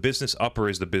 is the business up or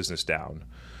is the business down?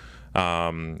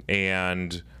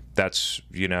 And that's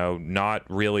not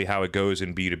really how it goes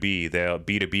in B2B. The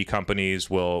B2B companies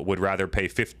would rather pay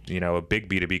a big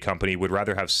B2B company would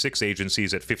rather have 6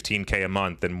 agencies at $15K a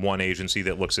month than one agency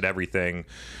that looks at everything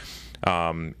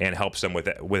and helps them with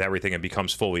everything and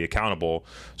becomes fully accountable.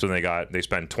 So they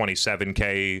spend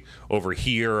 $27K over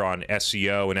here on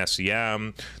SEO and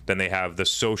SEM. Then they have the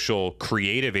social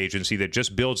creative agency that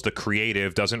just builds the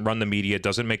creative, doesn't run the media,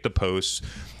 doesn't make the posts.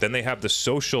 Then they have the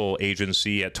social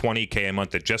agency at $20K a month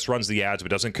that just runs the ads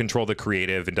but doesn't control the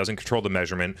creative and doesn't control the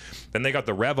measurement. Then they got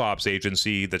the RevOps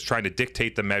agency that's trying to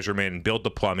dictate the measurement and build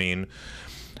the plumbing.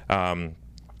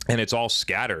 And it's all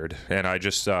scattered, and I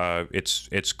just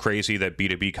it's crazy that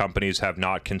B2B companies have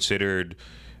not considered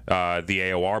the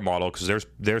AOR model, because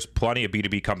there's plenty of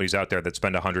B2B companies out there that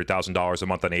spend $100,000 a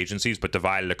month on agencies, but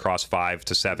divide it across 5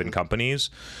 to 7 companies,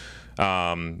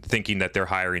 thinking that they're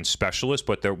hiring specialists,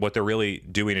 but what they're really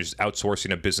doing is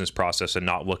outsourcing a business process and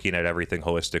not looking at everything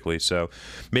holistically. So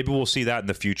maybe we'll see that in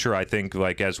the future. I think,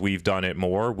 like, as we've done it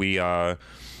more, we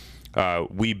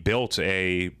built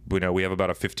we have about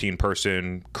a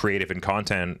 15-person creative and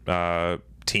content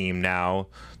team now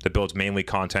that builds mainly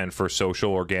content for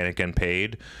social, organic, and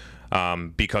paid,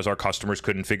 because our customers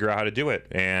couldn't figure out how to do it.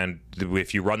 And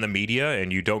if you run the media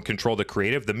and you don't control the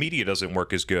creative, the media doesn't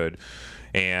work as good.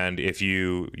 And if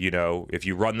you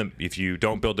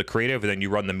don't build the creative and then you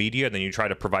run the media and then you try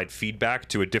to provide feedback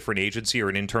to a different agency or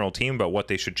an internal team about what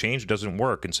they should change, it doesn't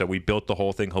work. And so we built the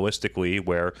whole thing holistically,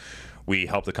 where we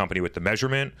help the company with the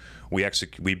measurement,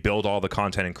 we build all the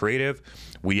content and creative,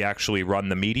 we actually run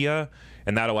the media,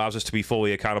 and that allows us to be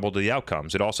fully accountable to the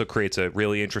outcomes. It also creates a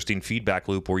really interesting feedback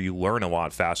loop where you learn a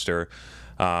lot faster.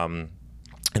 I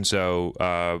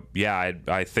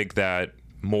think that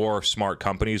more smart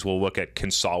companies will look at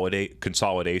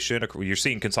consolidation. You're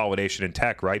seeing consolidation in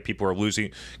tech, right? People are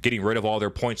getting rid of all their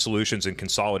point solutions and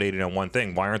consolidating on one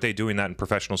thing. Why aren't they doing that in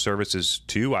professional services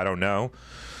too? I don't know.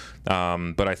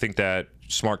 But I think that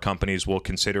smart companies will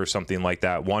consider something like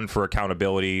that. One, for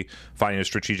accountability, finding a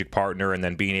strategic partner, and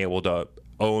then being able to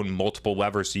own multiple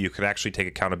levers so you can actually take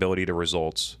accountability to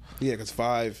results. Yeah, because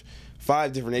five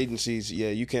different agencies,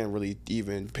 you can't really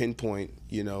even pinpoint,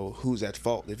 who's at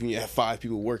fault. If you have 5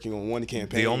 people working on one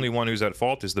campaign, the only one who's at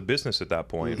fault is the business at that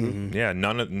point. Mm-hmm. Yeah,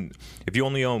 if you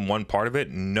only own one part of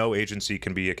it, no agency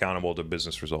can be accountable to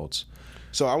business results.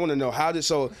 So I want to know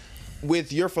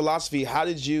with your philosophy, how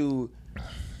did you?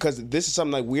 Because this is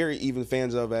something like we're even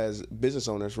fans of as business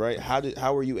owners, right?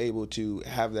 How were you able to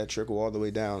have that trickle all the way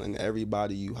down, and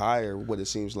everybody you hire, what it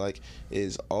seems like,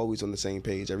 is always on the same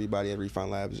page? Everybody at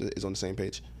Refine Labs is on the same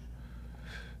page.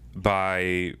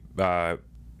 By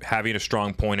having a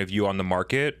strong point of view on the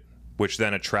market, which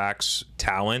then attracts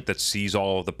talent that sees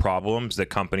all of the problems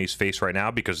that companies face right now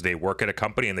because they work at a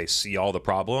company and they see all the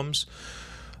problems.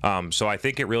 So I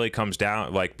think it really comes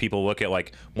down, like, people look at,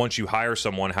 like, once you hire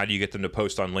someone, how do you get them to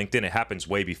post on LinkedIn? It happens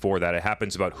way before that. It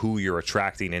happens about who you're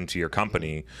attracting into your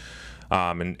company.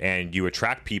 And you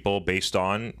attract people based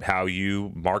on how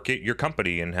you market your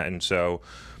company. And so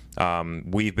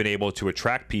we've been able to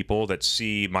attract people that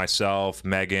see myself,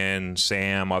 Megan,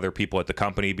 Sam, other people at the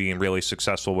company being really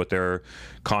successful with their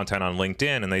content on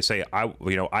LinkedIn, and they say,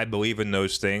 I believe in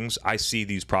those things. I see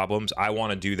these problems. I want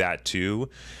to do that too.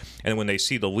 And when they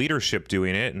see the leadership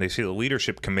doing it, and they see the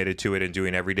leadership committed to it and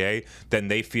doing it every day, then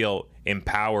they feel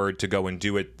empowered to go and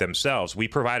do it themselves. We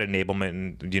provide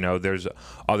enablement, and there's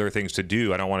other things to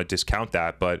do. I don't want to discount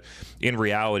that, but in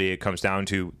reality, it comes down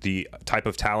to the type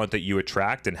of talent that you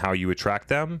attract and how you attract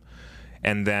them,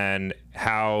 and then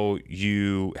how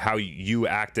you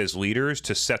act as leaders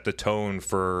to set the tone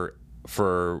for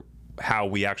how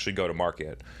we actually go to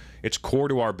market. It's core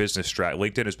to our business strat.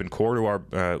 LinkedIn has been core to our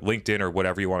LinkedIn, or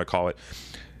whatever you want to call it.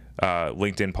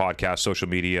 LinkedIn, podcast, social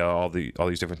media, all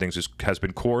these different things has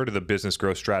been core to the business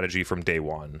growth strategy from day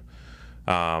one.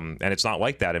 And it's not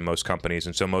like that in most companies.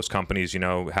 And so most companies,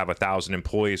 have 1,000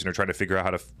 employees and are trying to figure out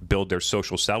how to build their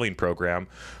social selling program.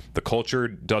 The culture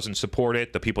doesn't support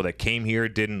it. The people that came here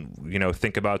didn't,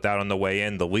 think about that on the way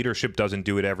in. The leadership doesn't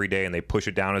do it every day, and they push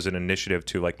it down as an initiative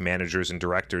to, like, managers and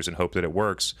directors and hope that it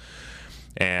works.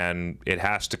 And it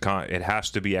has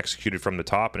to be executed from the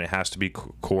top, and it has to be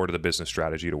core to the business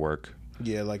strategy to work.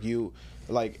 Yeah,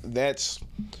 that's,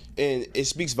 and it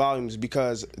speaks volumes,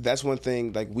 because that's one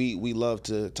thing, like, we love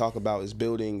to talk about, is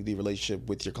building the relationship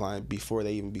with your client before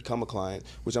they even become a client,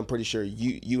 which I'm pretty sure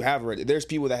you have already. There's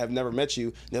people that have never met you,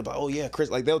 and they'll be like, oh yeah, Chris,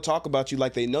 like, they'll talk about you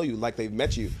like they know you, like they've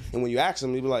met you, and when you ask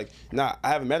them, they'll be like, nah, I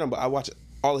haven't met him, but I watch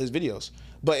all of his videos.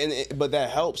 But that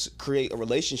helps create a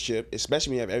relationship, especially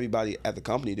when you have everybody at the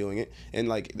company doing it, and,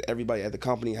 like, everybody at the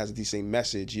company has the same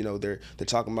message. They're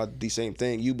talking about the same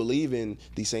thing. You believe in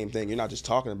the same thing. You're not just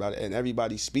talking about it, and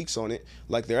everybody speaks on it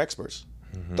like they're experts.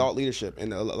 Mm-hmm. Thought leadership,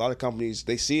 and a lot of companies,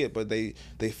 they see it, but they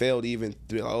fail to even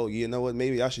be like, oh, you know what?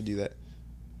 Maybe I should do that.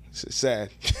 It's sad.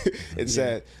 It's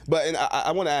sad. But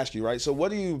I want to ask you, right? So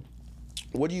what do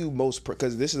you most,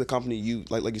 because this is a company you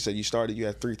like you said, you started, you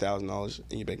had $3,000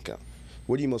 in your bank account.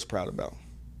 What are you most proud about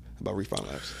Refine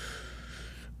Labs?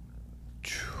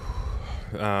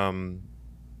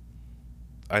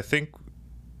 I think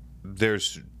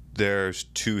there's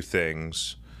two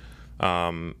things.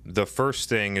 The first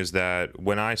thing is that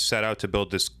when I set out to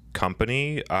build this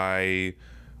company, I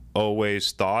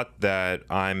always thought that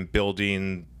I'm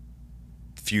building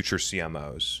future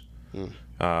CMOs.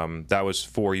 That was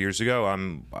 4 years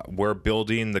ago. We're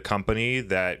building the company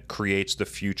that creates the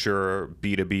future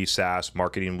B2B SaaS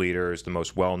marketing leaders, the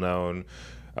most well-known,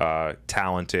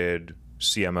 talented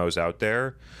CMOs out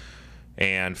there.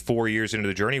 And 4 years into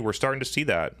the journey, we're starting to see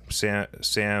that. Sam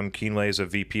Keenley is a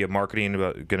VP of marketing,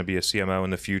 going to be a CMO in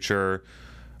the future.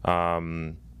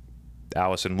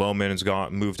 Allison Lohman has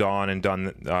moved on and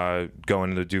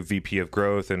going to do VP of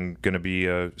growth and going to be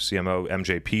a CMO.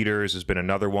 MJ Peters has been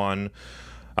another one.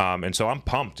 And so I'm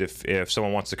pumped if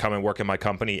someone wants to come and work in my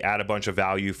company, add a bunch of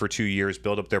value for 2 years,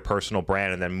 build up their personal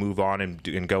brand, and then move on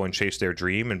and go and chase their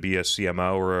dream and be a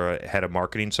CMO or a head of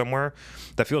marketing somewhere.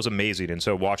 That feels amazing. And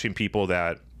so watching people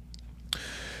that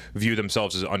view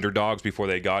themselves as underdogs before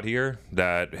they got here,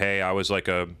 that, hey, I was like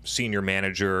a senior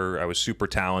manager, I was super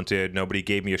talented, nobody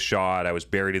gave me a shot, I was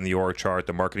buried in the org chart,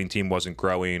 the marketing team wasn't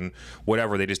growing,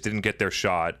 whatever, they just didn't get their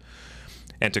shot.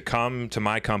 And to come to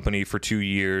my company for 2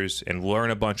 years and learn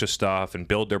a bunch of stuff and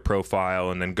build their profile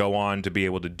and then go on to be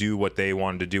able to do what they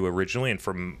wanted to do originally, and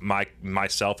for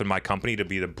myself and my company to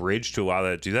be the bridge to allow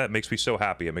that to do that, makes me so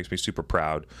happy. It makes me super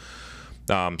proud.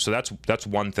 So that's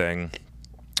one thing.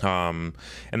 And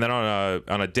then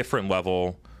on a different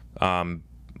level,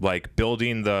 like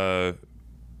building the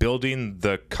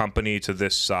company to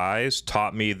this size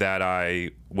taught me that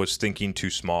I was thinking too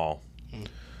small.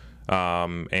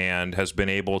 And has been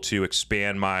able to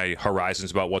expand my horizons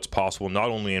about what's possible, not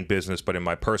only in business, but in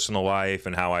my personal life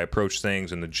and how I approach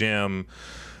things in the gym,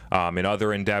 in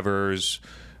other endeavors.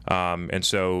 And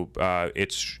so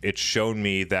it's shown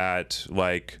me that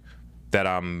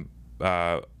I'm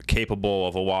capable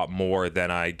of a lot more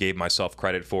than I gave myself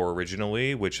credit for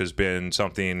originally, which has been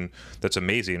something that's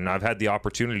amazing. And I've had the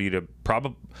opportunity to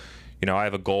I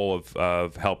have a goal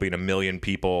of helping 1 million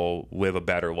people live a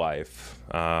better life.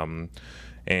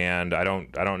 And I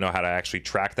don't know how to actually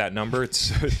track that number.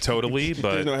 It's totally,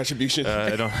 but there's no attribution.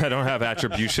 I don't have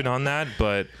attribution on that,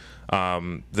 but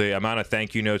the amount of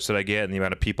thank you notes that I get and the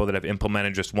amount of people that have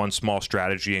implemented just one small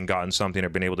strategy and gotten something or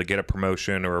been able to get a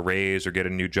promotion or a raise or get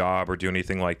a new job or do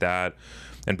anything like that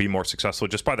and be more successful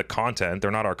just by the content.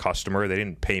 They're not our customer. They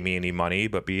didn't pay me any money,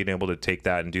 but being able to take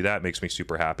that and do that makes me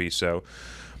super happy. So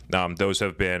those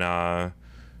have been some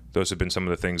of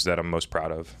the things that I'm most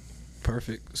proud of.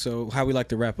 Perfect. So how we like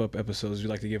to wrap up episodes, we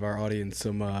like to give our audience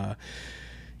some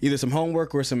either some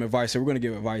homework or some advice. So we're going to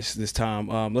give advice this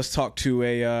time. Let's talk to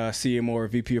a CMO or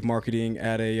VP of marketing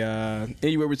at a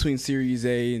anywhere between Series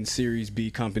A and Series B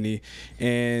company,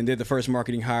 and they're the first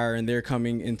marketing hire and they're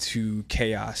coming into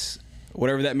chaos,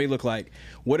 whatever that may look like.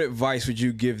 What advice would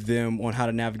you give them on how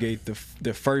to navigate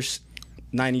the first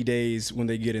 90 days when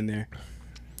they get in there?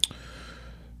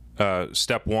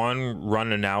 Step one, run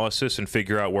an analysis and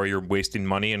figure out where you're wasting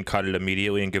money and cut it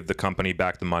immediately and give the company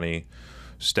back the money.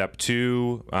 Step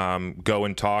two, go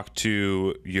and talk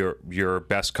to your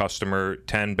best customer,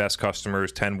 10 best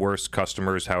customers, 10 worst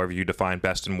customers, however you define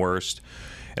best and worst,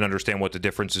 and understand what the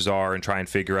differences are and try and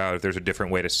figure out if there's a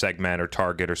different way to segment or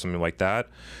target or something like that.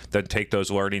 Then take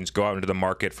those learnings, go out into the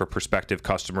market for prospective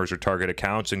customers or target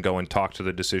accounts and go and talk to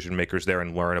the decision makers there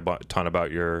and learn a ton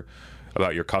about your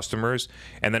customers,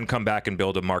 and then come back and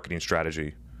build a marketing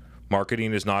strategy.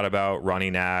 Marketing is not about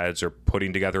running ads or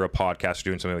putting together a podcast or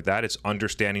doing something like that. It's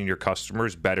understanding your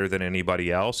customers better than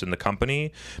anybody else in the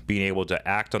company, being able to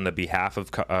act on the behalf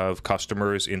of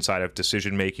customers inside of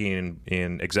decision making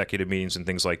in executive meetings and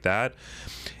things like that,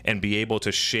 and be able to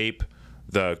shape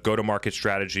the go-to-market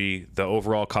strategy, the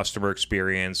overall customer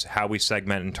experience, how we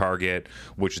segment and target,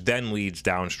 which then leads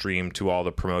downstream to all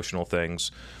the promotional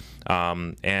things.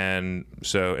 And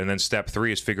then step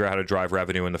three is figure out how to drive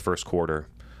revenue in the first quarter.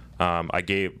 I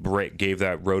gave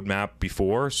that roadmap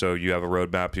before, so you have a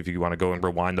roadmap if you want to go and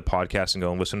rewind the podcast and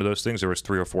go and listen to those things. There was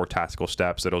 3 or 4 tactical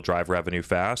steps that'll drive revenue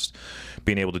fast,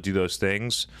 being able to do those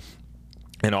things.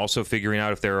 And also figuring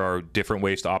out if there are different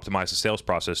ways to optimize the sales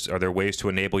process. Are there ways to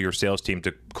enable your sales team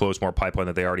to close more pipeline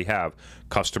that they already have?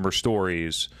 Customer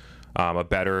stories, a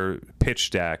better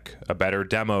pitch deck, a better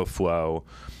demo flow.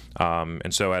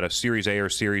 And so at a Series A or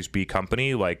Series B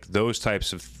company, like those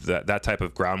types of that type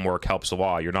of groundwork helps a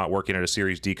lot. You're not working at a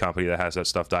Series D company that has that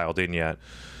stuff dialed in yet.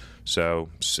 So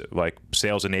like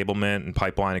sales enablement and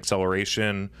pipeline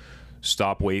acceleration,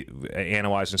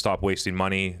 analyze and stop wasting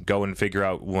money, go and figure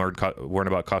out, learn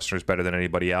about customers better than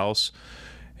anybody else,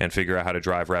 and figure out how to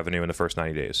drive revenue in the first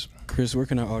 90 days. Chris, where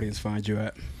can our audience find you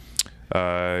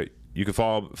at? You can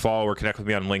follow or connect with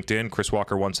me on LinkedIn, Chris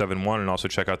Walker 171, and also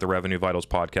check out the Revenue Vitals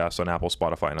podcast on Apple,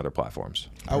 Spotify, and other platforms.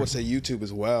 I would say YouTube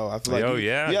as well. I feel like you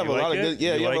have a lot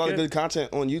of good content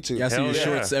on YouTube. Yeah, I see your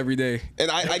shorts every day,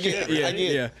 and I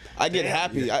get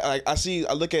happy.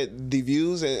 I look at the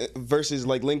views versus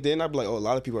like LinkedIn. I'd be like, oh, a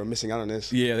lot of people are missing out on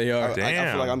this. Yeah, they are. I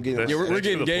feel like I'm getting. We're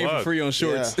getting game for free on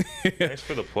shorts. Yeah. Thanks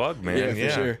for the plug, man. Yeah,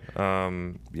 for sure.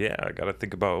 I got to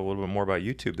think about a little bit more about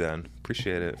YouTube then.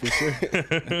 Appreciate it. For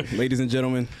sure. Ladies and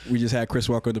gentlemen, we just had Chris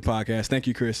Walker on the podcast. Thank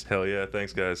you, Chris. Hell yeah.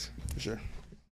 Thanks, guys. For sure.